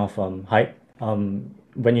this kind of hype.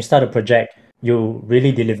 When you start a project, you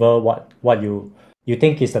really deliver what you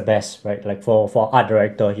think is the best, right? Like for art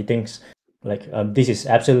director, he thinks like this is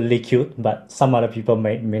absolutely cute, but some other people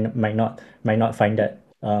might not find that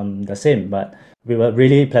the same. But we were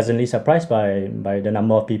really pleasantly surprised by the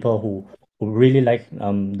number of people who really like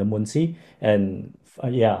the Moonsie, and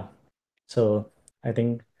yeah, so I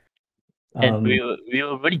think And we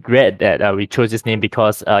were really glad that we chose this name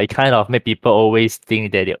because it kind of made people always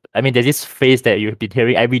think that there's this phrase that you've been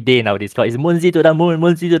hearing every day now. Discord is Moonsie to the moon,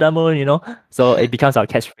 Moonsie to the moon. So it becomes our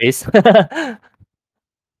catchphrase.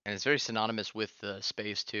 And it's very synonymous with the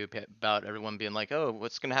space too, about everyone being like, "Oh,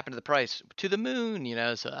 what's gonna happen to the price? To the moon,"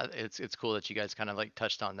 So it's cool that you guys kind of like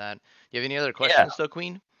touched on that. You have any other questions, though,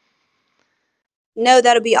 Queen? No,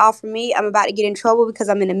 that'll be all for me. I'm about to get in trouble because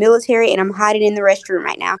I'm in the military and I'm hiding in the restroom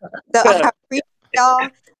right now. So I appreciate y'all.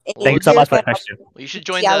 Thanks so much for the question. Well, you should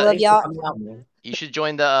join I the. love y'all. You should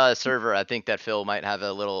join the server. I think that Phil might have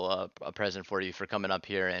a little a present for you for coming up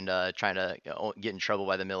here and trying to get in trouble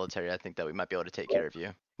by the military. I think that we might be able to take care of you.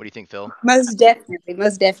 What do you think, Phil? Most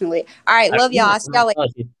definitely. All right, love y'all. I'll see y'all later.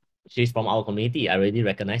 She's from our community. I already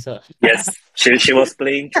recognize her. Yes, she was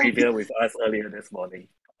playing trivia with us earlier this morning.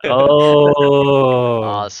 Oh,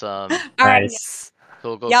 awesome. All right, nice.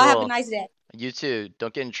 Cool. y'all have a nice day. You too.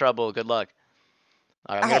 Don't get in trouble. Good luck.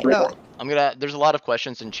 All right, All right, there's a lot of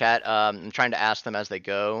questions in chat. I'm trying to ask them as they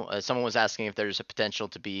go. Someone was asking if there's a potential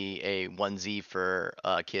to be a onesie for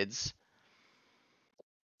kids.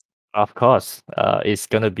 Of course. It's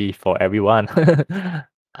gonna be for everyone.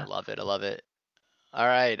 I love it. All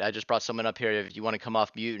right, I just brought someone up here. If you want to come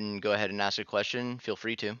off mute and go ahead and ask a question, feel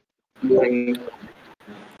free to.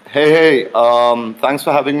 Hey, thanks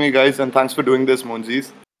for having me, guys, and thanks for doing this,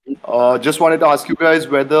 Moonsies. Just wanted to ask you guys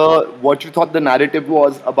what you thought the narrative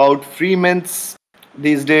was about free mints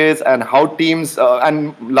these days, and how teams,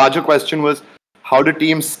 and larger question was, how do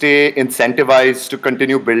teams stay incentivized to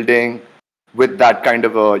continue building with that kind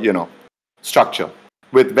of a, structure,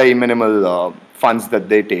 with very minimal funds that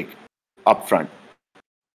they take upfront?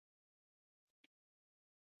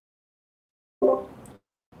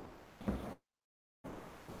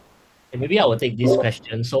 Maybe I will take this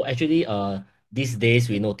question. So actually, these days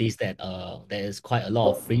we noticed that there is quite a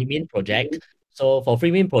lot of free mint project. So for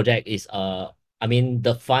free mint project is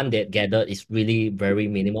the fund that gathered is really very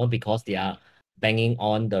minimal because they are banging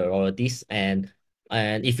on the royalties, and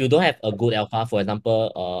if you don't have a good alpha, for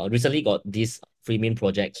example, recently got these free mint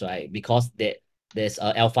projects, right? Because there's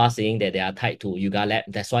a alpha saying that they are tied to Yuga Lab,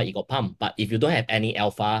 that's why it got pumped. But if you don't have any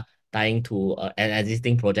alpha tying to an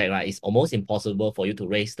existing project, right, it's almost impossible for you to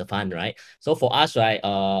raise the fund, right? So for us, right,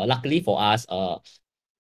 luckily for us,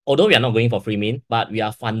 although we are not going for free mint, but we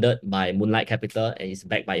are funded by Moonlight Capital and is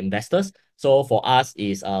backed by investors. So for us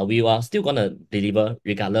is we are still gonna deliver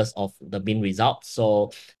regardless of the mint results.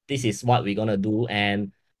 So this is what we're gonna do,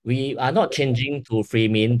 and we are not changing to free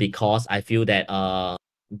mint because I feel that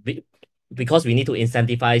because we need to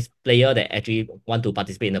incentivize player that actually want to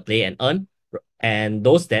participate in the play and earn, and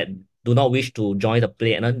those that do not wish to join the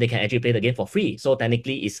play and earn, they can actually play the game for free. So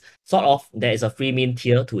technically, it's sort of there is a free mint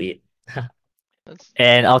tier to it.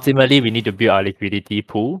 And ultimately, we need to build our liquidity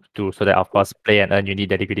pool so that, of course, play and earn, you need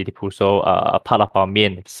the liquidity pool. So a part of our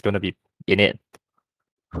main is going to be in it.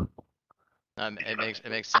 It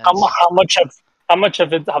makes sense. How much of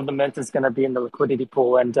the mint is going to be in the liquidity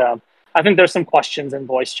pool? And I think there's some questions in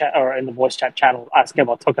voice chat or in the voice chat channel asking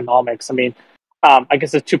about tokenomics. I mean, I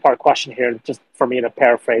guess it's a two-part question here, just for me to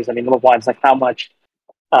paraphrase. I mean, number one is like, how much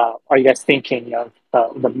are you guys thinking of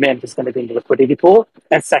the mint is going to be in the liquidity pool?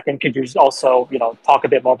 And second, could you also talk a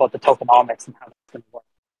bit more about the tokenomics and how that's going to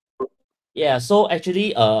work? Yeah, so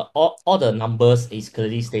actually, all the numbers is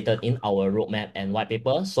clearly stated in our roadmap and white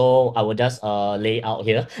paper. So I will just lay out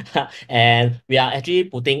here, and we are actually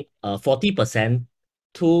putting 40%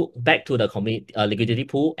 to back to the community liquidity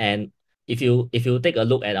pool. And if you take a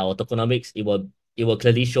look at our tokenomics, it will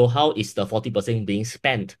clearly show how is the 40% being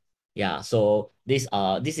spent. Yeah, so this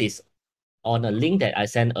is on a link that I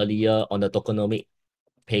sent earlier on the tokenomic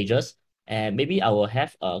pages. And maybe I will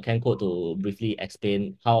have Kenko to briefly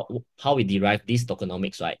explain how we derive these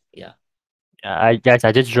tokenomics, right? Yeah. Guys,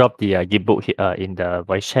 I just dropped the Gitbook in the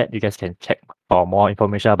voice chat. You guys can check for more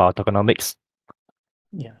information about tokenomics.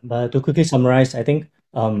 Yeah, but to quickly summarize, I think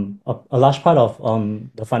a large part of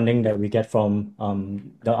the funding that we get from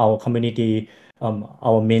our community,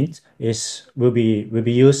 our mint will be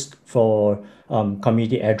used for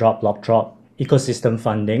community airdrop, block drop, ecosystem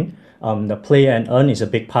funding. The play and earn is a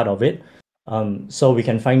big part of it. So we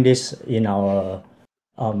can find this in our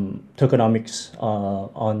tokenomics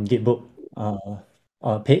on Gitbook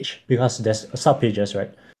page, because there's sub pages,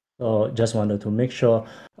 right? So just wanted to make sure.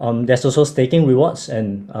 There's also staking rewards,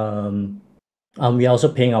 and we are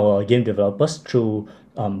also paying our game developers through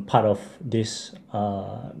part of this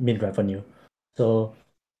mint revenue. So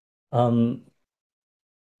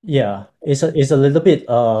yeah, it's a little bit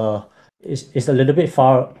it's a little bit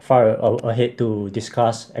far ahead to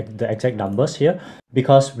discuss the exact numbers here,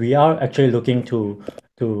 because we are actually looking to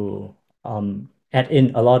add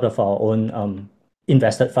in a lot of our own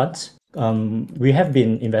invested funds. We have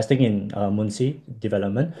been investing in Moonsie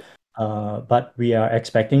development, but we are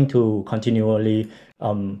expecting to continually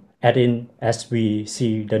add in as we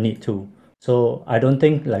see the need to. So I don't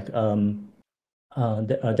think like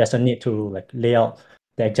there's a need to like lay out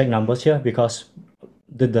the exact numbers here, because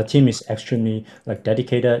the team is extremely like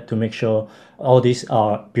dedicated to make sure all these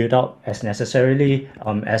are built out as necessarily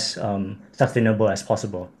as sustainable as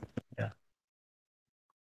possible. Yeah.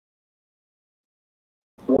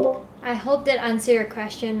 I hope that answer your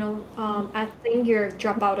question. I think you're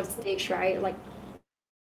drop out of stage, right? Like,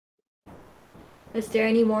 is there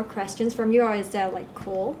any more questions from you, or is that like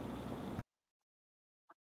cool?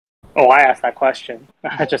 Oh, I asked that question.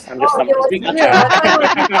 I'm just Oh, it was summarizing. you. I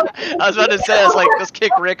thought you were- I was about to say, I was like, let's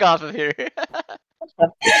kick Rick off of here. Oh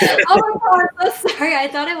my god, I'm so sorry. I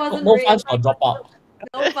thought it wasn't No real. funds for dropout.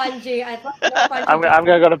 No funging. I thought no funging. I'm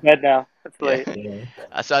gonna go to bed now. It's Yeah. late.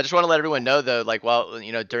 Yeah. So I just want to let everyone know though, like while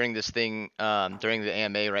during this thing, during the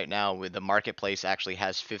AMA right now, with the marketplace actually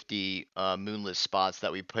has 50 moonless spots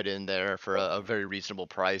that we put in there for a very reasonable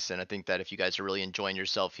price, and I think that if you guys are really enjoying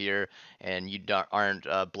yourself here and you aren't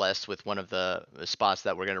blessed with one of the spots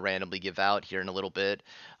that we're gonna randomly give out here in a little bit,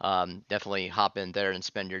 definitely hop in there and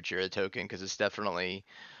spend your Jira token, because it's definitely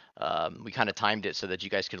we kind of timed it so that you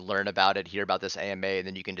guys could learn about it, hear about this AMA, and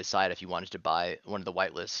then you can decide if you wanted to buy one of the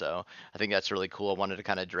whitelists. So I think that's really cool. I wanted to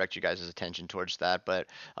kind of direct you guys' attention towards that. But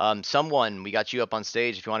someone, we got you up on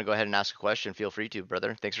stage. If you want to go ahead and ask a question, feel free to,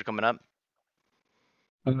 brother. Thanks for coming up.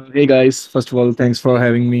 Hey guys, first of all, thanks for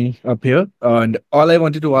having me up here. And all I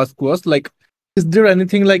wanted to ask was like, is there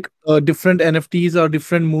anything like different NFTs or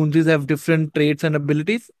different moonsies have different traits and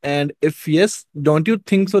abilities? And if yes, don't you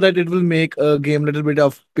think so that it will make a game a little bit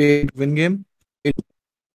of pay to win game?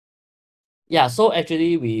 Yeah, so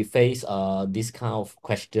actually we face this kind of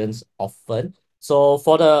questions often. So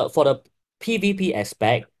for the PvP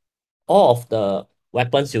aspect, all of the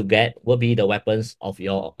weapons you get will be the weapons of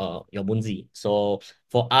your Munzi. So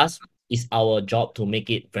for us, it's our job to make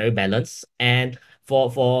it very balanced. And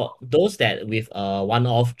for those that with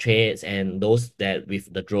one-off trades and those that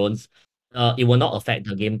with the drones, it will not affect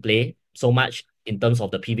the gameplay so much in terms of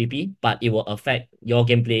the PvP, but it will affect your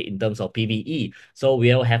gameplay in terms of PvE. So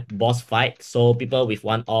we'll have boss fight. So people with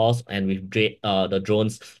one-offs and with the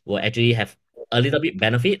drones will actually have a little bit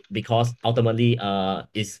benefit, because ultimately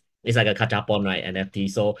it's like a kachapon, right? NFT.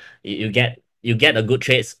 So you get a good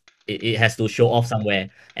trades. It has to show off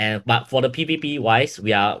somewhere. And but for the PvP wise,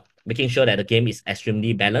 we are making sure that the game is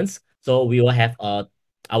extremely balanced. So we will have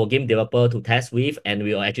our game developer to test with, and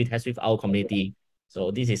we will actually test with our community.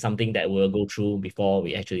 So this is something that we'll go through before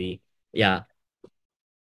we actually, yeah.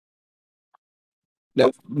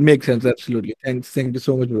 That makes sense, absolutely. Thank you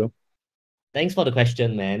so much, bro. Thanks for the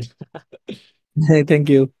question, man. Thank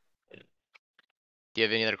you. Do you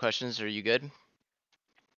have any other questions? Are you good?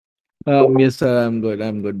 Yes, sir, I'm good.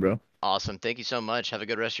 I'm good, bro. Awesome. Thank you so much. Have a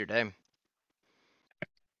good rest of your day.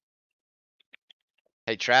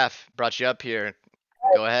 Hey, Traff, brought you up here.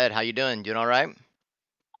 Go ahead. How you doing? Doing all right?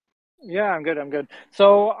 Yeah, I'm good. I'm good.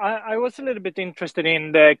 So I was a little bit interested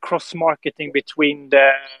in the cross marketing between the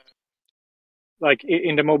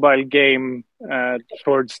in the mobile game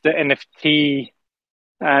towards the NFT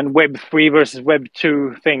and Web3 versus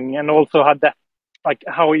Web2 thing, and also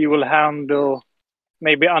how you will handle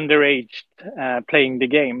maybe underage playing the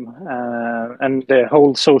game and the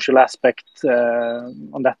whole social aspect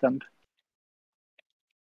on that end.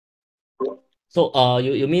 So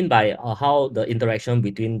you mean by how the interaction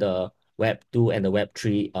between the Web 2 and the Web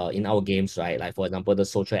 3 in our games, right? Like for example, the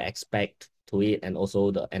social aspect to it and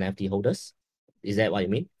also the NFT holders. Is that what you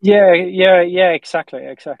mean? Yeah, exactly.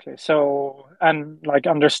 So, and like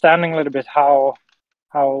understanding a little bit how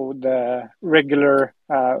the regular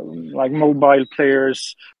like mobile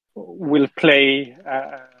players will play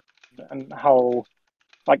and how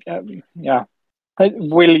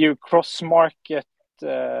will you cross market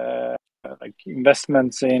like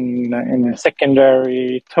investments in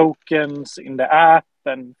secondary tokens in the app,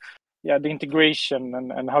 and the integration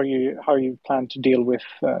and how you plan to deal with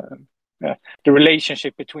the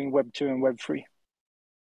relationship between Web 2 and Web 3.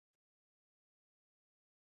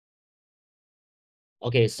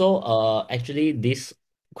 Okay, so actually this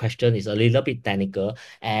question is a little bit technical,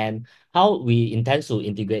 and how we intend to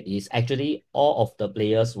integrate is actually all of the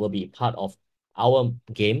players will be part of our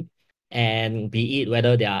game, and be it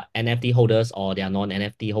whether they are NFT holders or they are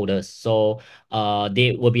non-NFT holders. So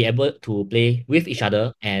they will be able to play with each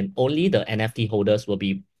other, and only the NFT holders will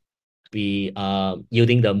be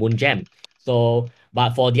yielding the Moon Gem. So,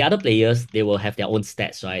 but for the other players, they will have their own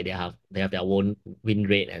stats, right? They have their own win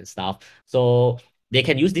rate and stuff. So they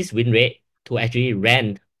can use this win rate to actually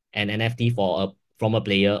rent an NFT from a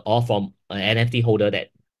player or from an NFT holder that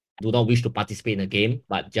do not wish to participate in the game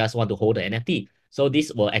but just want to hold the NFT. So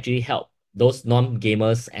this will actually help those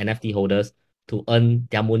non-gamers NFT holders to earn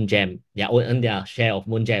their Moon Gem, earn their share of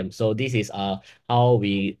Moon Gem. So this is how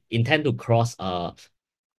we intend to cross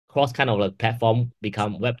kind of like platform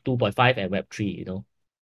become Web 2.5 and Web 3, you know?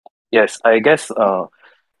 Yes, I guess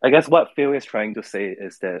what Phil is trying to say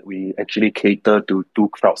is that we actually cater to two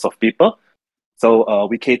crowds of people. So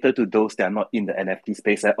we cater to those that are not in the NFT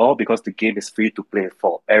space at all because the game is free to play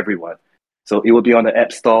for everyone. So it will be on the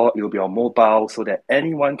App Store, it will be on mobile, so that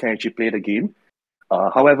anyone can actually play the game.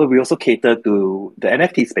 However, we also cater to the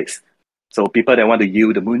NFT space. So people that want to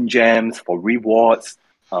yield the Moon Gems for rewards,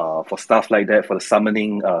 for stuff like that, for the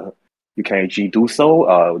summoning, you can actually do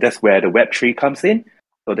so. That's where the Web3 comes in.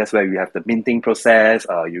 So that's where you have the minting process.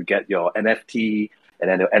 You get your NFT, and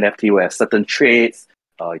then the NFT will have certain traits.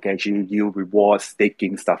 You can actually yield rewards,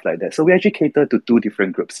 staking, stuff like that. So we actually cater to two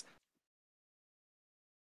different groups.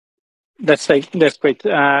 That's great.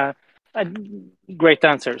 A great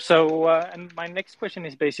answer. So, and my next question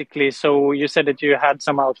is basically: so you said that you had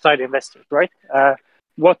some outside investors, right?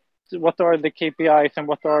 What are the KPIs and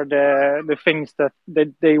what are the things that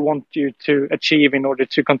they want you to achieve in order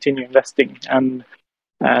to continue investing, and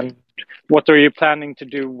what are you planning to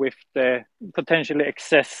do with the potentially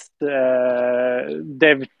excess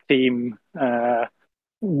dev team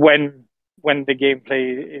when the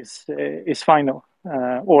gameplay is final,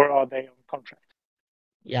 or are they on contract?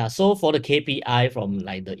 Yeah, so for the KPI from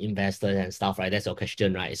like the investors and stuff, right? That's your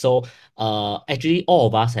question, right? So actually all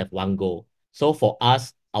of us have one goal. So for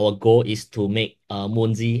us, our goal is to make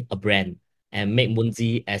Moonzy a brand and make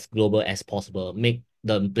Moonzy as global as possible, make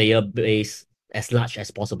the player base as large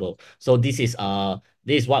as possible. So this is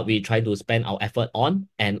what we try to spend our effort on.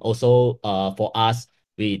 And also for us,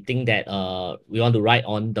 we think that we want to ride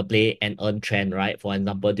on the play and earn trend, right? For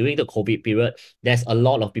example, during the COVID period, there's a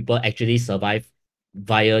lot of people actually survive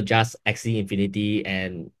via just Axie Infinity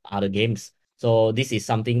and other games. So this is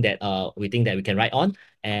something that we think that we can write on.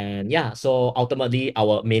 And yeah, so ultimately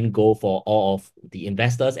our main goal for all of the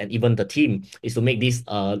investors and even the team is to make this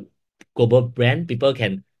global brand. People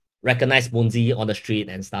can recognize Moonzy on the street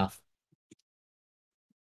and stuff.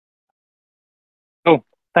 Oh,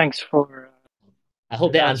 thanks for I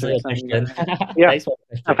hope that answered your answers, question. yeah, Thanks for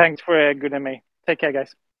the question. thanks for a good MA. Take care,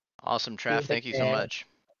 guys. Awesome, Trav. Thank you so care. much.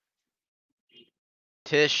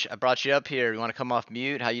 Tish, I brought you up here. You want to come off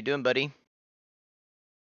mute? How you doing, buddy?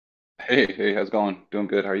 Hey, how's it going? Doing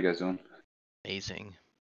good. How are you guys doing? Amazing.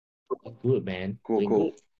 Good, man. Cool, Doing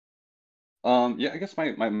cool. good. Yeah, I guess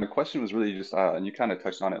my question was really just and you kind of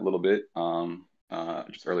touched on it a little bit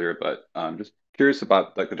just earlier, but just curious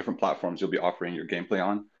about like the different platforms you'll be offering your gameplay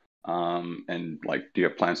on. And like do you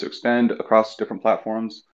have plans to expand across different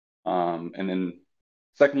platforms? And then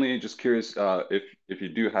secondly, just curious if you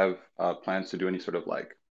do have plans to do any sort of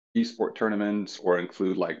like esport tournaments or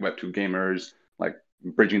include like Web2 gamers, like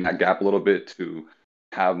bridging that gap a little bit to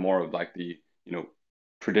have more of like the,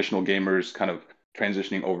 traditional gamers kind of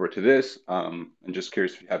transitioning over to this. And just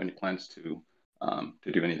curious if you have any plans to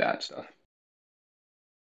do any of that stuff.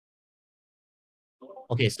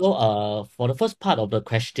 Okay, so for the first part of the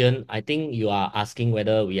question, I think you are asking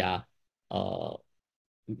whether we are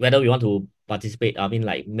whether we want to participate, I mean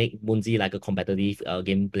like make Moonsie like a competitive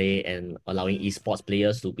gameplay and allowing esports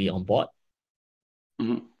players to be on board.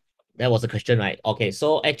 Mhm. That was the question, right? Okay,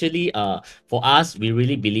 so actually for us, we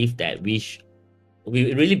really believe that we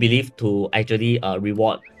really believe to actually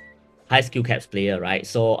reward high skill caps player, right?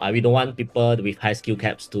 So we don't want people with high skill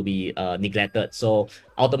caps to be neglected. So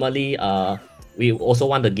ultimately, we also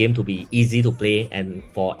want the game to be easy to play and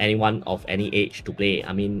for anyone of any age to play.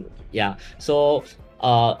 I mean, yeah. So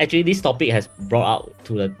actually, this topic has brought out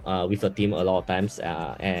to the with the team a lot of times,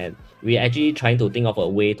 and we're actually trying to think of a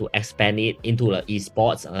way to expand it into the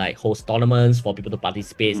esports, like host tournaments for people to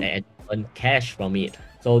participate and earn cash from it.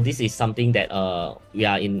 So this is something that we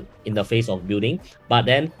are in the phase of building. But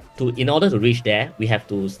then in order to reach there, we have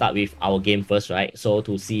to start with our game first, right? So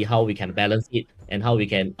to see how we can balance it and how we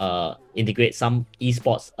can integrate some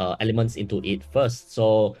esports elements into it first.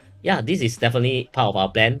 So yeah, this is definitely part of our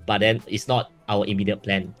plan, but then it's not our immediate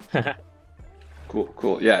plan.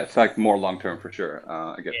 Cool. Yeah, it's like more long term for sure.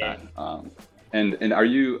 I get that. And are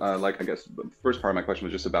you like, I guess the first part of my question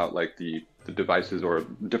was just about like the devices or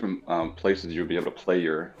different places you'll be able to play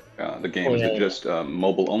the game. Is it just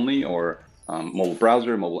mobile only, or mobile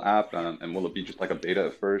browser, mobile app, and will it be just like a beta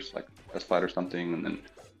at first, like Testflight or something, and then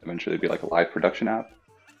eventually be like a live production app?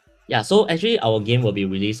 Yeah, so actually our game will be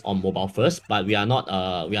released on mobile first, but we are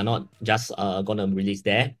not just gonna release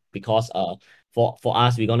there because for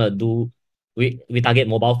us we're gonna do we target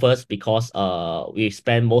mobile first because we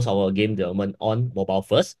spend most of our game development on mobile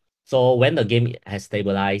first. So when the game has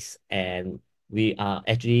stabilized and we are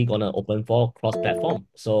actually gonna open for cross-platform.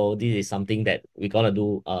 So this is something that we're gonna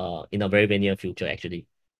do in a very, very near future actually.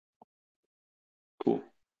 Cool.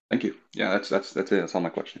 Thank you. Yeah, that's it. That's all my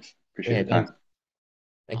questions. Appreciate your time.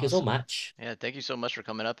 Thank you so much. Yeah, thank you so much for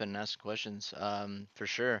coming up and asking questions. For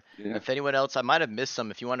sure. Yeah. If anyone else, I might have missed some.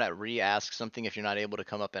 If you want to re-ask something, if you're not able to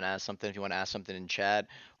come up and ask something, if you want to ask something in chat,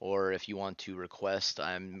 or if you want to request,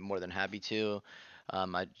 I'm more than happy to.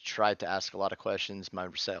 I tried to ask a lot of questions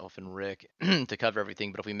myself and Rick to cover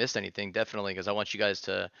everything, but if we missed anything, definitely, because I want you guys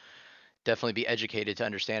to definitely be educated to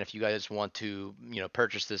understand if you guys want to,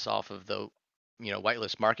 purchase this off of the,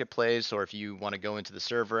 whitelist marketplace, or if you want to go into the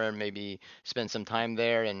server and maybe spend some time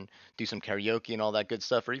there and do some karaoke and all that good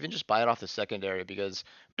stuff, or even just buy it off the secondary, because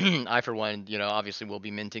I, for one, obviously will be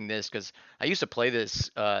minting this because I used to play this,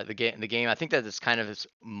 the game. I think that it's kind of is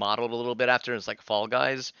modeled a little bit after it's like Fall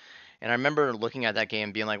Guys. And I remember looking at that game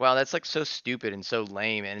and being like, wow, that's like so stupid and so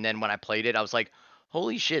lame. And then when I played it, I was like,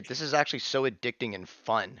 holy shit, this is actually so addicting and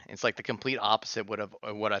fun. It's like the complete opposite of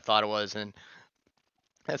what I thought it was, and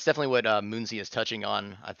that's definitely what Moonsie is touching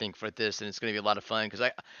on, I think, for this, and it's going to be a lot of fun because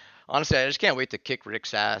honestly, I just can't wait to kick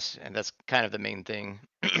Rick's ass, and that's kind of the main thing.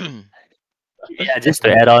 Yeah, just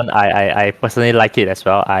to add on, I personally like it as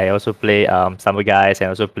well. I also play Summer Guys and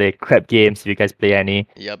also play crab games if you guys play any.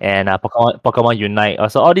 Yep. And Pokemon Unite.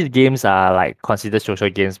 Also, all these games are like considered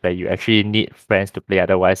social games where you actually need friends to play,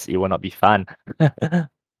 otherwise it will not be fun.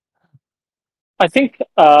 I think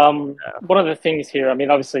one of the things here, I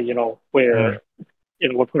mean, obviously,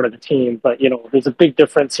 we're part of the team, but there's a big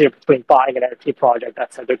difference here between buying an NFT project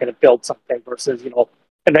that said they're going to build something versus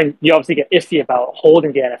and then you obviously get iffy about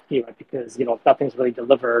holding the NFT, right? Because if nothing's really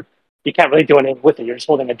delivered, you can't really do anything with it. You're just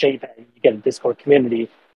holding a JPEG. You get a Discord community.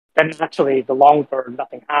 Then actually, the long term,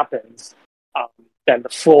 nothing happens. Then the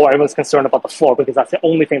floor, everyone's concerned about the floor because that's the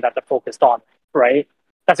only thing that they're focused on, right?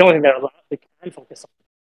 That's the only thing they can focus on.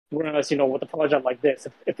 Whereas, with a project like this,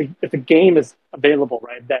 if the game is available,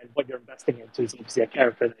 right, then what you're investing into is obviously a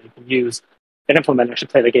character that you can use and implement and actually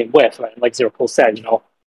play the game with, right? Like Zero Cool said,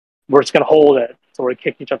 we're just going to hold it, so we're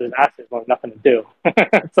kick each other's asses when nothing to do.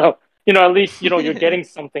 So, at least, you're getting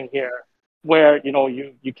something here where,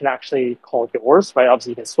 you can actually call it yours, right?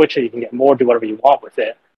 Obviously, you can switch it, you can get more, do whatever you want with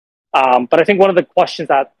it. But I think one of the questions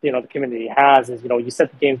that, the community has is, you said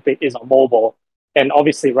the game is on mobile. And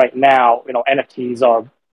obviously right now, NFTs are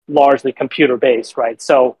largely computer based, right?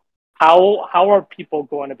 So how are people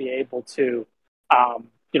going to be able to,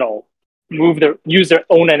 use their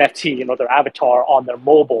own NFT, their avatar on their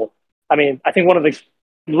mobile? I mean, I think one of the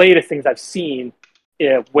latest things I've seen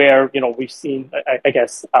where, we've seen, I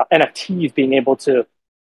guess, NFTs being able to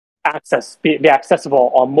be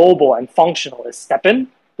accessible on mobile and functional is StepN,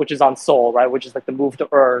 which is on Sol, right? Which is like the move to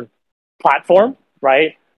earn platform,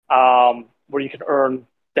 right? Where you can earn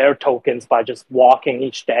their tokens by just walking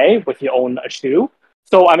each day with your own shoe.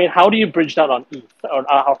 So, I mean, how do you bridge that on ETH? Or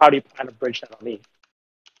how do you plan to bridge that on ETH?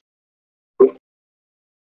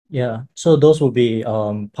 Yeah, so those will be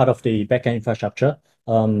part of the backend infrastructure.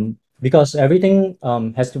 because everything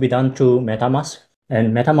has to be done through MetaMask,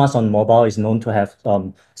 and MetaMask on mobile is known to have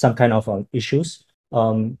some kind of issues.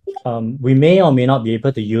 We may or may not be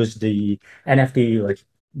able to use the NFT like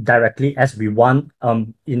directly as we want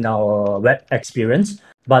in our web experience,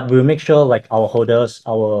 but we'll make sure like our holders,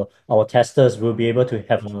 our testers will be able to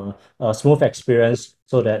have a smooth experience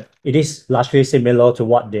so that it is largely similar to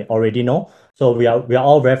what they already know. So we are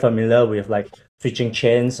all very familiar with like switching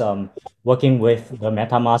chains, working with the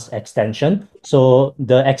MetaMask extension. So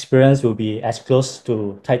the experience will be as close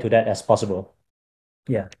to tied to that as possible.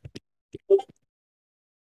 Yeah.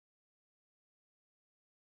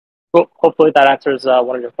 Well, hopefully that answers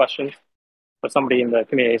one of your questions or somebody in the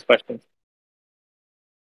community's questions.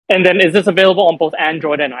 And then is this available on both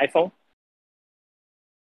Android and iPhone?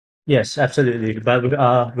 Yes, absolutely.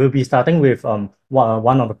 But we'll be starting with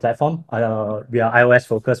one of the platform. We are iOS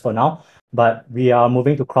focused for now, but we are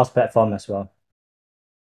moving to cross-platform as well.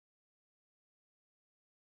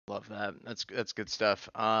 Love that. That's good stuff.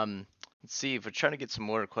 Let's see if we're trying to get some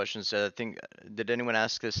more questions. I think did anyone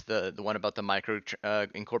ask us the one about the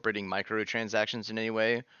incorporating microtransactions in any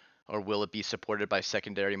way, or will it be supported by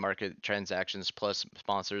secondary market transactions plus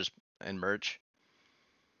sponsors and merch?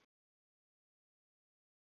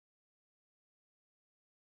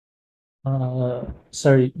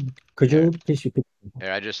 Sorry, could Here, you please repeat?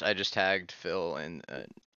 here, I just tagged Phil in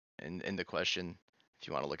the question if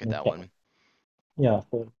you want to look at that Okay. one. Yeah.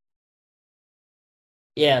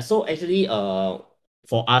 Yeah, so actually,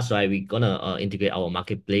 for us, right, we're gonna integrate our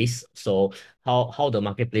marketplace. So how the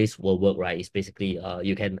marketplace will work, right, is basically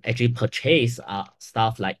you can actually purchase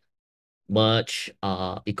stuff like merch,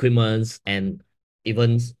 equipments, and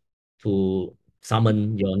even to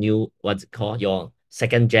summon your new what's it called, your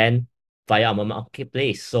second gen via our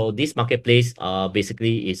marketplace. So this marketplace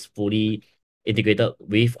basically is fully integrated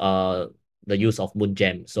with the use of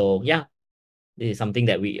Moongem. So yeah, this is something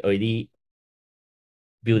that we already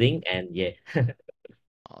building, and yeah.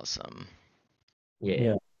 Awesome. Yeah.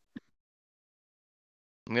 Yeah.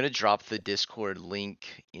 I'm gonna drop the Discord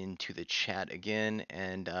link into the chat again,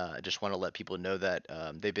 and I just want to let people know that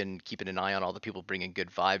they've been keeping an eye on all the people bringing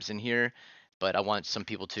good vibes in here. But I want some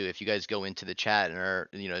people to, if you guys go into the chat and are,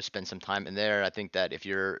 spend some time in there, I think that if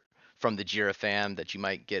you're from the Jira fam, that you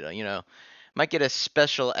might get, might get a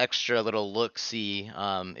special extra little look see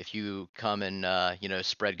if you come and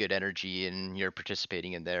spread good energy and you're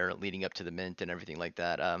participating in there leading up to the mint and everything like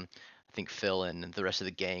that. I think Phil and the rest of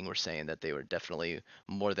the gang were saying that they were definitely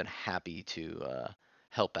more than happy to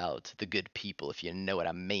help out the good people, if you know what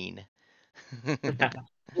I mean. Good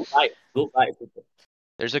vibes, good vibes.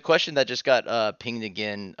 There's a question that just got pinged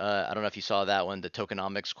again. I don't know if you saw that one, the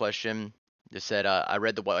tokenomics question. It said, I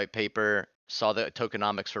read the white paper, saw the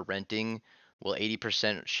tokenomics for renting. Will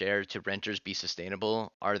 80% share to renters be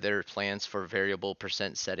sustainable? Are there plans for variable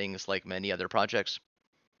percent settings like many other projects?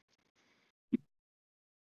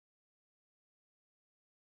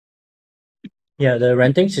 Yeah, the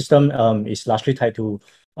renting system is largely tied to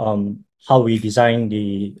how we design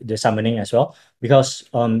the summoning as well, because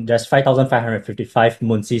there's 5,555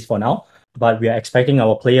 Moonsies for now, but we are expecting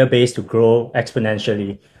our player base to grow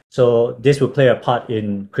exponentially. So this will play a part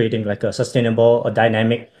in creating like a sustainable, a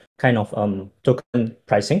dynamic kind of token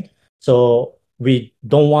pricing. So we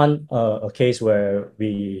don't want a case where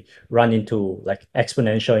we run into like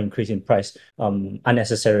exponential increase in price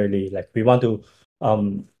unnecessarily. Like we want to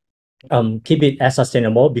keep it as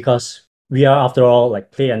sustainable, because we are, after all,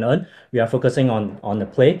 like play and earn. We are focusing on the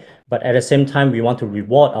play, but at the same time we want to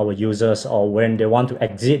reward our users, or when they want to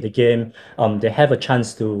exit the game, they have a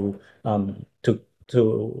chance to um to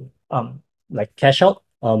to like cash out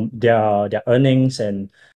their earnings, and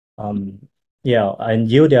um yeah, and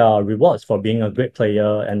yield their rewards for being a great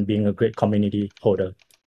player and being a great community holder.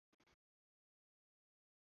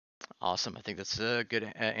 Awesome. I think that's a good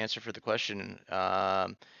answer for the question.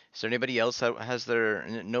 Is there anybody else that has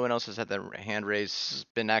no one else has had their hand raised? It's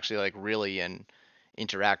been actually like really an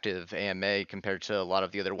interactive AMA compared to a lot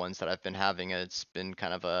of the other ones that I've been having. It's been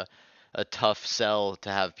kind of a tough sell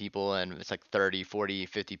to have people, and it's like 30, 40,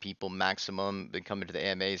 50 people maximum been coming to the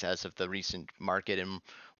AMAs as of the recent market, and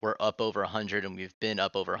we're up over 100, and we've been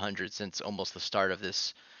up over 100 since almost the start of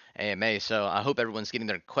this AMA. So I hope everyone's getting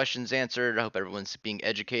their questions answered. I hope everyone's being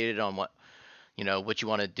educated on what you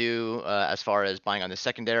want to do as far as buying on the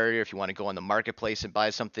secondary, or if you want to go on the marketplace and buy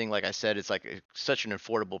something. Like I said, it's like such an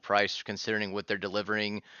affordable price considering what they're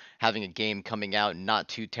delivering, having a game coming out not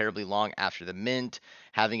too terribly long after the mint,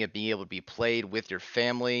 having it be able to be played with your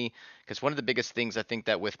family. Because one of the biggest things I think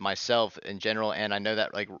that with myself in general, and I know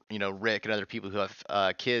that like Rick and other people who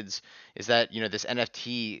have kids, is that this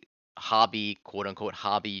NFT hobby, quote unquote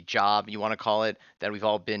hobby job, you want to call it, that we've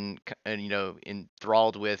all been,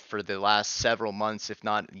 enthralled with for the last several months, if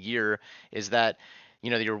not year, is that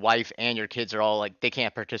your wife and your kids are all like they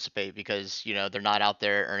can't participate because they're not out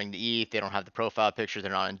there earning the ETH, they don't have the profile picture,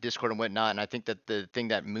 they're not on Discord and whatnot. And I think that the thing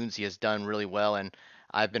that Moonsey has done really well, and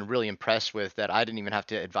I've been really impressed with, that I didn't even have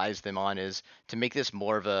to advise them on, is to make this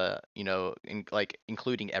more of a, like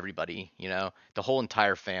including everybody, the whole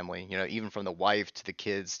entire family, even from the wife to the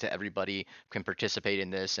kids to everybody can participate in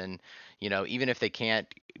this. And, even if they can't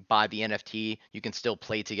buy the NFT, you can still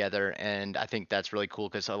play together. And I think that's really cool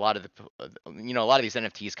because a lot of a lot of these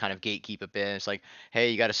NFTs kind of gatekeep a bit. It's like,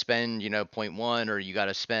 hey, you got to spend, point one, or you got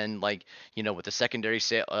to spend like, what the secondary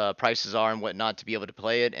sale prices are and whatnot to be able to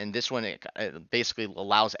play it. And this one, it basically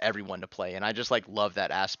allows everyone to play. And I just like love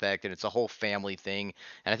that aspect. And it's a whole family thing.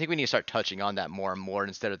 And I think we need to start touching on that more and more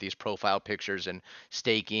instead of these profile pictures and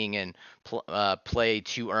staking and play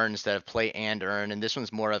to earn instead of play and earn. And this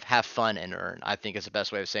one's more of have fun and earn, I think is the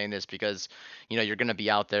best way of saying this, because you're going to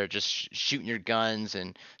be out there just shooting your guns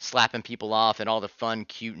and slapping people off and all the fun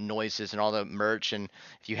cute noises and all the merch. And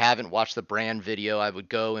if you haven't watched the brand video, I would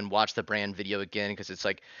go and watch the brand video again, because it's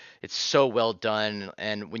like it's so well done.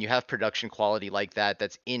 And when you have production quality like that,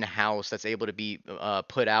 that's in-house, that's able to be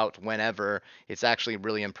put out whenever, it's actually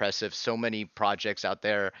really impressive. So many projects out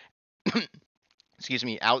there, excuse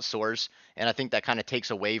me, outsource, and I think that kind of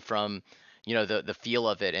takes away from the feel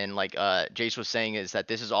of it. And like Jace was saying, is that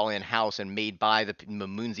this is all in house and made by the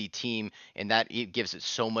Moonzy team, and that it gives it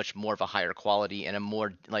so much more of a higher quality and a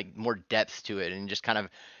more depth to it, and just kind of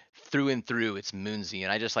through and through it's Moonzy.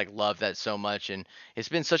 And I just like love that so much. And it's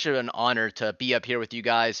been such an honor to be up here with you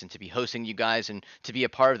guys and to be hosting you guys and to be a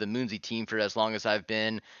part of the Moonzy team for as long as I've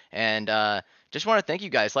been. And just want to thank you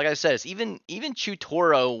guys. Like I said, it's even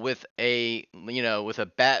Chutoro with a with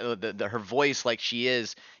a her voice like she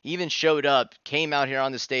is, even showed up, came out here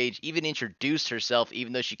on the stage, even introduced herself,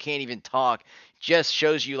 even though she can't even talk. Just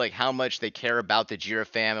shows you like how much they care about the Jira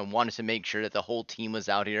fam and wanted to make sure that the whole team was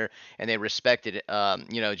out here and they respected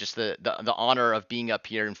just the honor of being up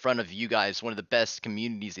here in front of you guys, one of the best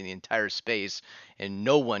communities in the entire space. And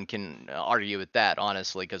no one can argue with that,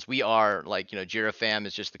 honestly, because we are like, Jira fam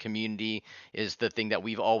is just the community, is the thing that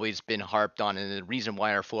we've always been harped on. And the reason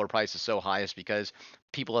why our floor price is so high is because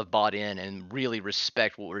people have bought in and really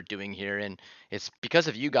respect what we're doing here. And it's because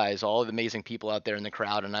of you guys, all the amazing people out there in the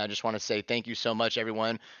crowd. And I just want to say thank you so much,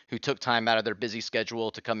 everyone who took time out of their busy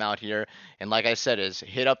schedule to come out here. And like I said, is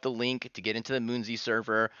hit up the link to get into the Moonzy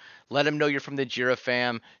server. Let them know you're from the Jira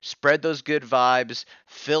fam. Spread those good vibes.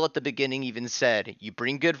 Phil at the beginning even said, you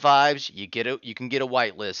bring good vibes, you can get a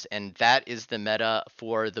whitelist. And that is the meta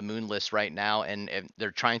for the Moon list right now. And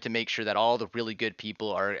they're trying to make sure that all the really good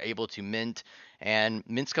people are able to mint. And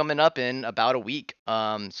mint's coming up in about a week.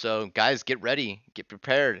 So guys, get ready, get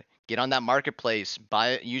prepared, get on that marketplace,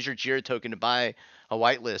 use your Jira token to buy a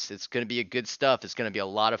whitelist. It's going to be a good stuff. It's going to be a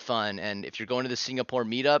lot of fun. And if you're going to the Singapore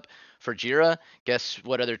meetup for Jira, guess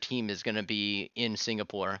what other team is going to be in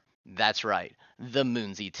Singapore? That's right, the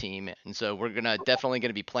Moonzy team. And so we're definitely going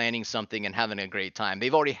to be planning something and having a great time.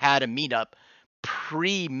 They've already had a meetup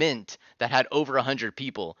pre-mint that had over 100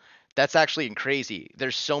 people. That's actually crazy.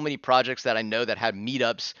 There's so many projects that I know that had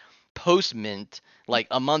meetups post mint, like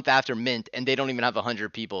a month after mint, and they don't even have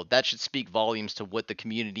 100 people. That should speak volumes to what the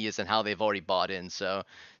community is and how they've already bought in. So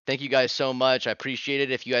thank you guys so much. I appreciate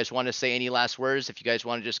it. If you guys want to say any last words, if you guys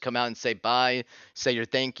want to just come out and say bye, say your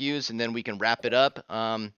thank yous, and then we can wrap it up.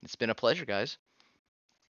 It's been a pleasure, guys.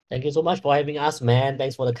 Thank you so much for having us, man.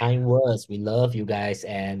 Thanks for the kind words. We love you guys,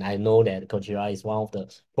 and I know that Kojira is one of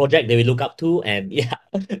the project that we look up to, and yeah,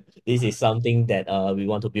 this is something that we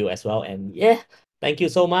want to build as well. And yeah, thank you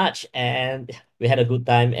so much, and we had a good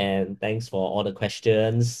time, and thanks for all the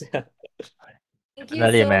questions. Thank you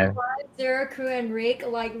Definitely, so man. much, Zero Crew and Rick.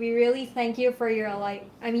 Like, we really thank you for your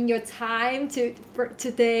your time for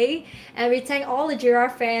today, and we thank all the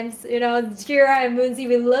Jira fans. Jira and Moonzy,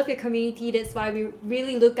 we love your community. That's why we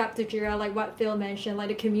really look up to Jira. Like what Phil mentioned, like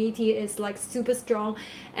the community is like super strong,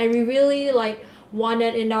 and we really like want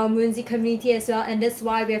it in our Moonzy community as well. And that's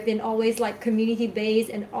why we have been always like community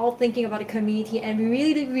based and all thinking about the community. And we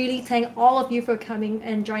really, really thank all of you for coming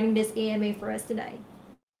and joining this AMA for us tonight.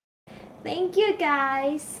 Thank you,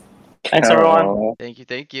 guys. Thanks, everyone. Aw.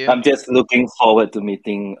 Thank you. I'm just looking forward to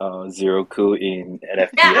meeting Zero Cool in NFT.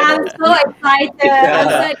 Yeah, I'm so excited. I'm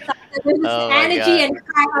so excited. This Oh my energy God. and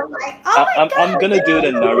crowd. I'm like, oh my God. I'm gonna do the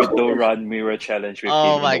Naruto run mirror challenge with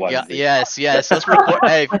Oh him my in the God. onesie. Yes. Let's record.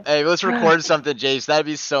 hey, let's record something, Jace. That'd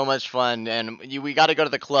be so much fun. And we got to go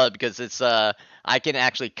to the club because it's I can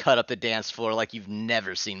actually cut up the dance floor like you've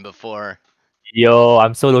never seen before. Yo,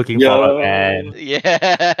 I'm so looking forward, man.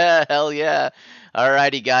 Yeah, hell yeah.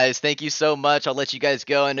 Alrighty, guys. Thank you so much. I'll let you guys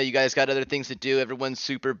go. I know you guys got other things to do. Everyone's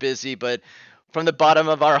super busy, but from the bottom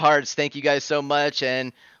of our hearts, thank you guys so much,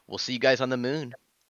 and we'll see you guys on the moon.